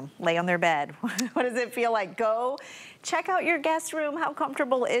kids' room, lay on their bed. What does it feel like? Go check out your guest room. How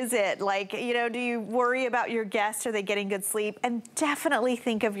comfortable is it? Like, you know, do you worry about your guests? Are they getting good sleep? And definitely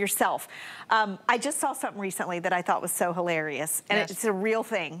think of yourself. I just saw something recently that I thought was so hilarious, and it's a real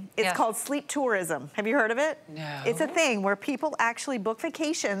thing. It's called sleep tourism. Have you heard of it? No. It's a thing where people actually book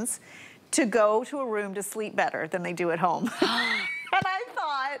vacations to go to a room to sleep better than they do at home. And I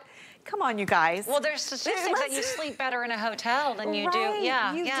thought, come on, you guys. Well, there's statistics that you sleep better in a hotel than you do.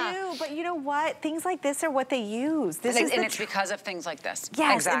 Yeah, you do. But you know what? Things like this are what they use. And it's because of things like this.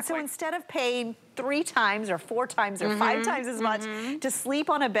 Yes, exactly. And so instead of paying 3 times or 4 times or 5 times as much to sleep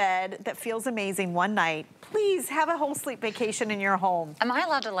on a bed that feels amazing one night, please have a whole sleep vacation in your home. Am I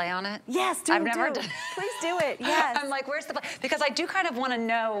allowed to lay on it? Yes, I've never done. Please do it, yes. I'm like, where's the, because I do kind of want to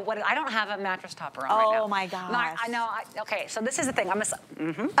know what, I don't have a mattress topper on right now. Oh my gosh. I know, okay, so this is the thing, I'm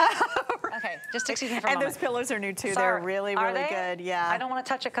okay, just excuse me for a moment. And those pillows are new too, they're really, really good, yeah. I don't want to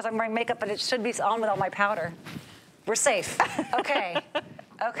touch it because I'm wearing makeup, but it should be on with all my powder. We're safe, okay,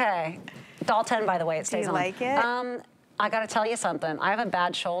 okay. Doll 10, by the way, it stays on. Do you like it? I gotta tell you something. I have a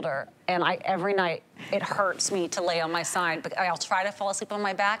bad shoulder, and every night it hurts me to lay on my side. But I'll try to fall asleep on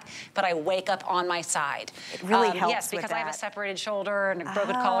my back, but I wake up on my side. It really helps. Yes, because with that. I have a separated shoulder and a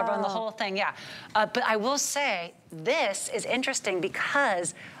broken collarbone, the whole thing. Yeah. But I will say this is interesting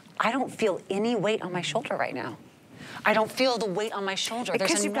because I don't feel any weight on my shoulder right now. I don't feel the weight on my shoulder.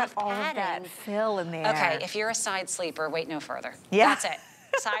 Because you've got all of that fill in there. Okay, if you're a side sleeper, wait no further. Yeah. That's it.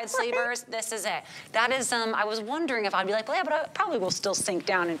 Side sleepers, this is it. That is, I was wondering if I'd be like, well, yeah, but I probably will still sink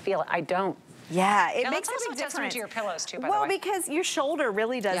down and feel it. I don't. Yeah, it now, makes a big difference. Testament to your pillows too, by the way. Well, because your shoulder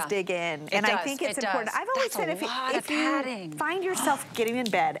really does dig in, and I think it's important. I've always said if you find yourself getting in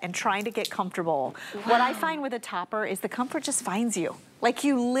bed and trying to get comfortable, what I find with a topper is the comfort just finds you. Like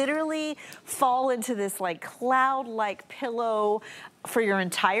you literally fall into this like cloud-like pillow for your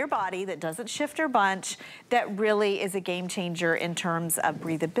entire body that doesn't shift or bunch, that really is a game changer in terms of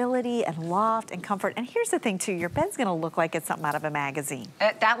breathability and loft and comfort. And here's the thing too, your bed's gonna look like it's something out of a magazine.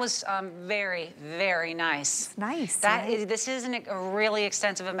 That was very, very nice. It's nice. This isn't a really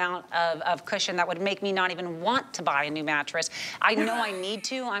extensive amount of cushion that would make me not even want to buy a new mattress. I know I need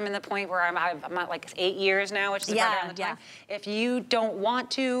to. I'm in the point where I'm at like 8 years now, which is about around the time. If you don't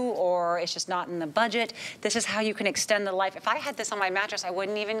want to, or it's just not in the budget, this is how you can extend the life. If I had this on my mattress, I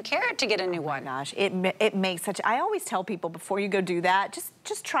wouldn't even care to get a new one. Gosh, it makes such, I always tell people before you go do that,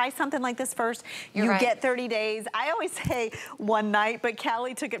 just try something like this first. You get 30 days. I always say one night, but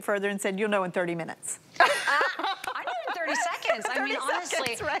Callie took it further and said, you'll know in 30 minutes. I know in 30 seconds. I mean,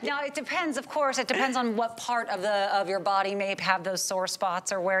 honestly. Right. Now, it depends, of course, it depends on what part of your body may have those sore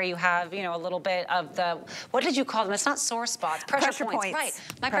spots, or where you have, you know, a little bit of the, what did you call them? It's not sore spots, pressure points. Right.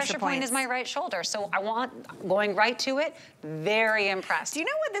 My pressure point is my right shoulder. So going right to it, very impressed. Do you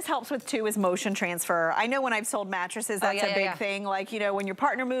know what this helps with too is motion transfer? I know when I've sold mattresses, that's a big thing. Like, you know, when your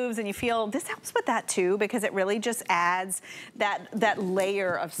partner moves and you feel, this helps with that too, because it really just adds that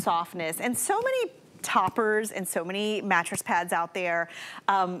layer of softness. And so many toppers and so many mattress pads out there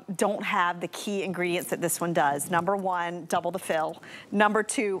don't have the key ingredients that this one does. Number 1, double the fill. Number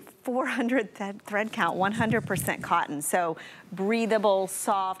 2, 400 thread count, 100% cotton. So breathable,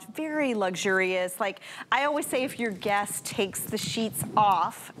 soft, very luxurious. Like I always say, if your guest takes the sheets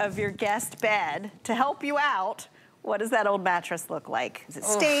off of your guest bed to help you out, what does that old mattress look like? Is it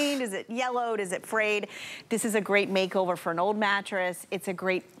stained? Is it yellowed? Is it frayed? This is a great makeover for an old mattress. It's a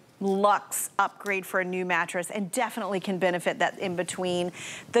great luxe upgrade for a new mattress, and definitely can benefit that in between.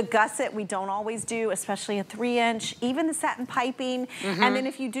 The gusset we don't always do, especially a 3-inch, even the satin piping. And then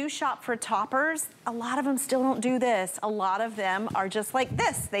if you do shop for toppers, a lot of them still don't do this. A lot of them are just like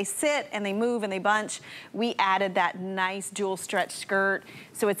this. They sit and they move and they bunch. We added that nice dual stretch skirt,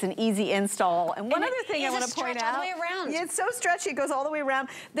 so it's an easy install. And one other thing I want to point out, all the way around. Yeah, it's so stretchy, it goes all the way around.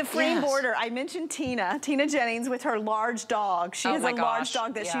 The frame border, I mentioned Tina Jennings with her large dog. She has a large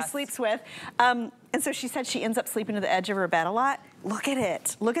dog that she sleeps with. And so she said she ends up sleeping to the edge of her bed a lot. Look at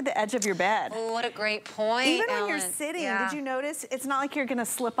it. Look at the edge of your bed. Oh, what a great point, Even Ellen. when you're sitting, did you notice? It's not like you're gonna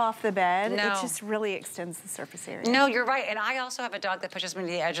slip off the bed. No. It just really extends the surface area. No, you're right. And I also have a dog that pushes me to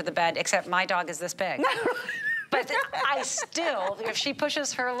the edge of the bed, except my dog is this big. But I still, if she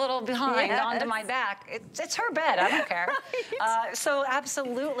pushes her little behind onto my back, it's her bed. I don't care. Right. So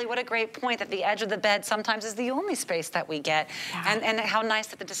absolutely, what a great point that the edge of the bed sometimes is the only space that we get. Yeah. And how nice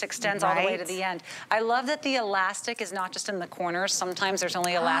that it just extends all the way to the end. I love that the elastic is not just in the corners. Sometimes there's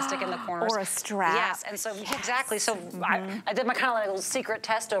only elastic in the corners. Or a strap. Yes, and so exactly. So I did my kind of like little secret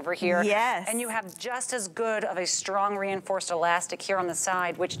test over here. Yes. And you have just as good of a strong reinforced elastic here on the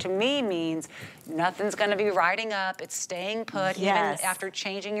side, which to me means nothing's gonna be riding up, it's staying put, even after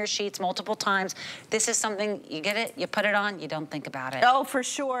changing your sheets multiple times. This is something, you get it, you put it on, you don't think about it. Oh, for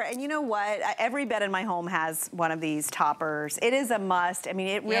sure. And you know what? Every bed in my home has one of these toppers. It is a must. I mean,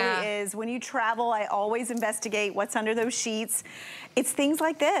 it really is. When you travel, I always investigate what's under those sheets. It's things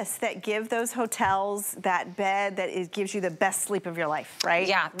like this that give those hotels that bed that gives you the best sleep of your life, right?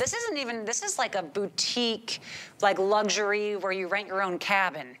 Yeah, this isn't even, this is like a boutique, like luxury where you rent your own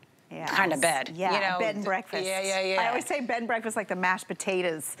cabin. Kind of bed. Yeah, you know, bed and breakfast. Yeah. I always say bed and breakfast like the mashed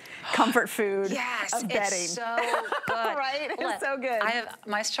potatoes, comfort food of bedding. It's so good. Right? It's so good.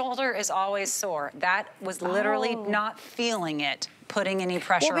 My shoulder is always sore. That was literally not feeling it, putting any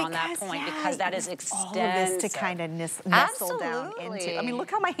pressure on that point, because that is extensive. All of this to kind of nestle down into. I mean,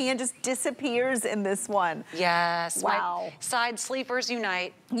 look how my hand just disappears in this one. Yes. Wow. My side sleepers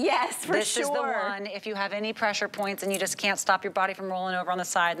unite. Yes, for sure. This is the one. If you have any pressure points and you just can't stop your body from rolling over on the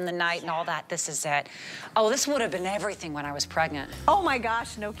side in the night and all that, this is it. Oh, this would have been everything when I was pregnant. Oh my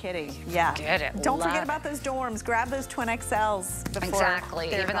gosh, no kidding. Yeah. Get it. Don't forget about those dorms. Grab those twin XLs before Exactly.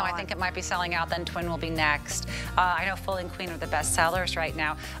 Even though I gone. think it might be selling out, then twin will be next. I know Full and Queen are the best sellers right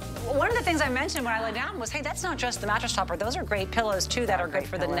now. One of the things I mentioned when I lay down was, hey, that's not just the mattress topper. Those are great pillows too that are good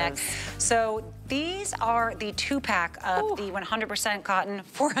for the neck. So these are the 2-pack of the 100% cotton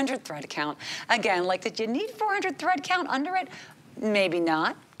 400 thread count. Again, like, did you need 400 thread count under it? Maybe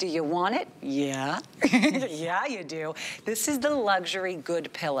not. Do you want it? Yeah. Yeah, you do. This is the luxury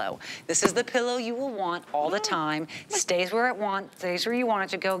good pillow. This is the pillow you will want all the time. Stays where stays where you want it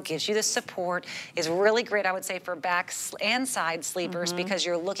to go, gives you the support. Is really great, I would say, for back and side sleepers, because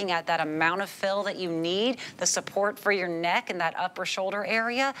you're looking at that amount of fill that you need, the support for your neck and that upper shoulder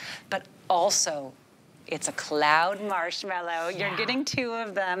area, but also it's a cloud marshmallow. You're getting 2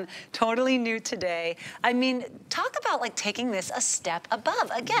 of them, totally new today. I mean, talk about like taking this a step above.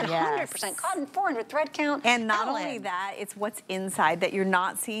 Again, 100% cotton, 400 thread count. And not only that, it's what's inside that you're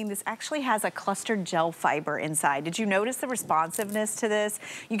not seeing. This actually has a clustered gel fiber inside. Did you notice the responsiveness to this?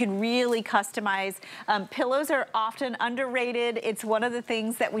 You can really customize. Pillows are often underrated. It's one of the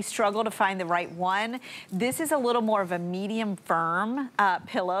things that we struggle to find the right one. This is a little more of a medium firm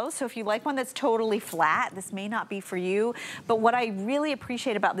pillow. So if you like one that's totally flat, this may not be for you. But what I really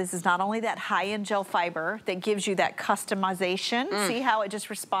appreciate about this is not only that high-end gel fiber that gives you that customization. See how it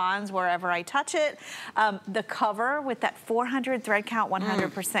just responds wherever I touch it. The cover with that 400 thread count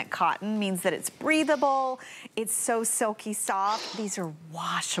 100% cotton means that it's breathable. It's so silky soft. These are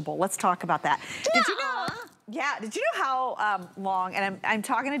washable. Let's talk about that. Did you know? Yeah, did you know how long, and I'm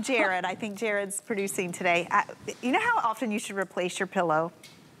talking to Jared, I think Jared's producing today. You know how often you should replace your pillow?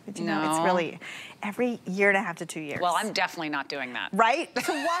 Did you know? It's really every 1.5 to 2 years. Well, I'm definitely not doing that. Right?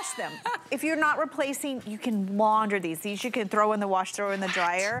 So wash them. If you're not replacing, you can launder these. These you can throw in the wash, throw in the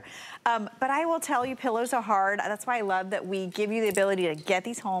dryer. But I will tell you, pillows are hard. That's why I love that we give you the ability to get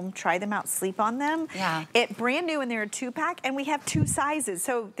these home, try them out, sleep on them. Yeah. It brand new, and they're a 2-pack, and we have 2 sizes.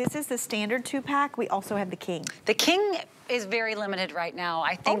 So this is the standard 2-pack. We also have the king. The king is very limited right now.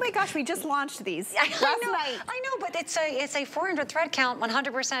 I think. Oh my gosh, we just launched these last night. I know, but it's a 400 thread count,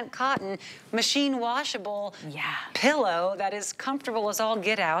 100% cotton, machine washable pillow that is comfortable as all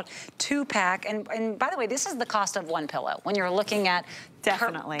get out, 2-pack. And by the way, this is the cost of 1 pillow. When you're looking at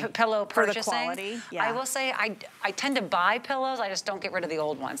pillow purchasing, for the quality, I will say I tend to buy pillows. I just don't get rid of the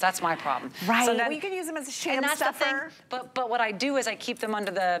old ones. That's my problem. Right. So then, well, you can use them as a sham and that's stuffer. the thing. But what I do is I keep them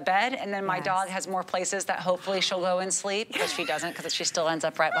under the bed, and then my dog has more places that hopefully she'll go and sleep, because she doesn't, because she still ends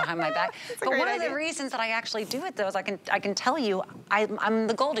up right behind my back. But one of the reasons that I actually do it, though, is I can tell you I'm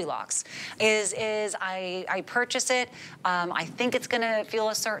the Goldilocks. I purchase it. I think it's going to feel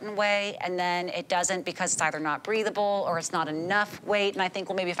a certain way, and then it doesn't, because it's either not breathable or it's not enough weight. And I think,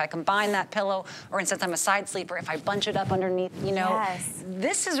 well, maybe if I combine that pillow, or since I'm a side sleeper, if I bunch it up underneath, you know.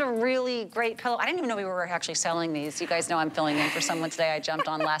 This is a really great pillow. I didn't even know we were actually selling these. You guys know I'm filling in for someone today. I jumped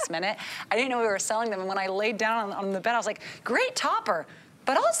on last minute. I didn't know we were selling them, and when I laid down on the bed, I was like, great topper.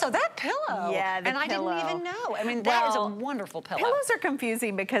 But Also, that pillow. Yeah, the and I pillow. didn't even know. I mean, that is a wonderful pillow. Pillows are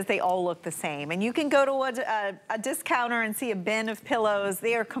confusing because they all look the same. And you can go to a discounter and see a bin of pillows.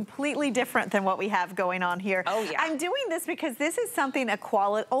 They are completely different than what we have going on here. Oh, yeah. I'm doing this because this is something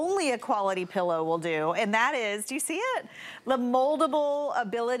only a quality pillow will do. And that is, do you see it? The moldable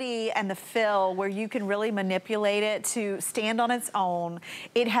ability and the fill where you can really manipulate it to stand on its own.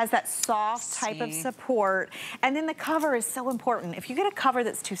 It has that soft type of support. And then the cover is so important. If you get a cover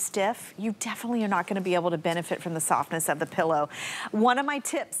that's too stiff, you definitely are not going to be able to benefit from the softness of the pillow. One of my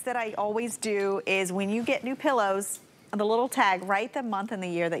tips that I always do is when you get new pillows, the little tag, write the month and the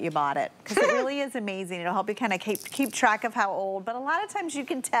year that you bought it. Because it really is amazing. It'll help you kind of keep track of how old. But a lot of times you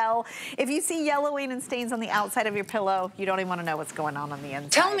can tell if you see yellowing and stains on the outside of your pillow, you don't even want to know what's going on the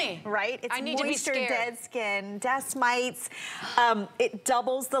inside. Tell me. Right? It's I need to be moisture, scared. dead skin, dust mites. It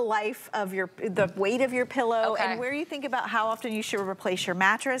doubles the life of the weight of your pillow. Okay. And where you think about how often you should replace your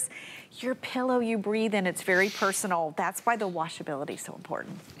mattress, your pillow you breathe in, it's very personal. That's why the washability is so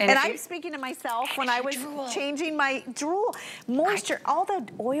important. And I'm speaking to myself when I was changing my drool. Moisture, all the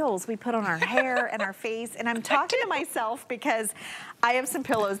oils we put on our hair and our face. And I'm talking to myself because I have some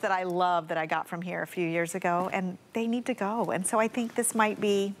pillows that I love that I got from here a few years ago, and they need to go. And so I think this might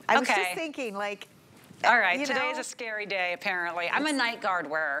be, I was just thinking, like, all right, today's a scary day, apparently. I'm a night guard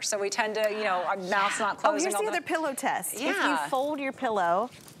wearer, so we tend to, our mouth's not closing. Oh, here's the other pillow test. Yeah. If you fold your pillow,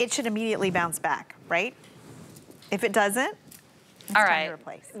 it should immediately bounce back, right? If it doesn't, it's time to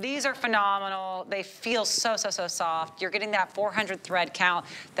replace. These are phenomenal. They feel so, so, so soft. You're getting that 400 thread count,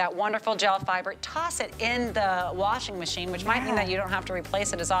 that wonderful gel fiber. Toss it in the washing machine, which might mean that you don't have to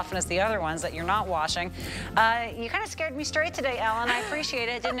replace it as often as the other ones that you're not washing. You kind of scared me straight today, Ellen. I appreciate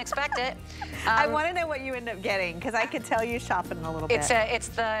it. Didn't expect it. I want to know what you end up getting because I could tell you shopping a little bit. It's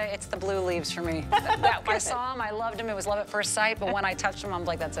the blue leaves for me. I saw them. I loved them. It was love at first sight. But when I touched them, I'm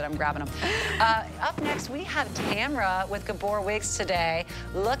like, that's it. I'm grabbing them. Up next, we have Tamra with Gabor Wigs today,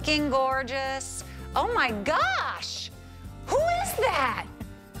 looking gorgeous. Oh my gosh, who is that?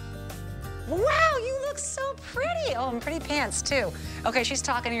 Wow, you look so pretty. Oh, and pretty pants too. Okay, she's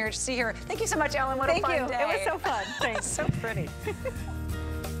talking here. See her. Thank you so much, Ellen. What a fun day. Thank you. It was so fun. Thanks. So pretty.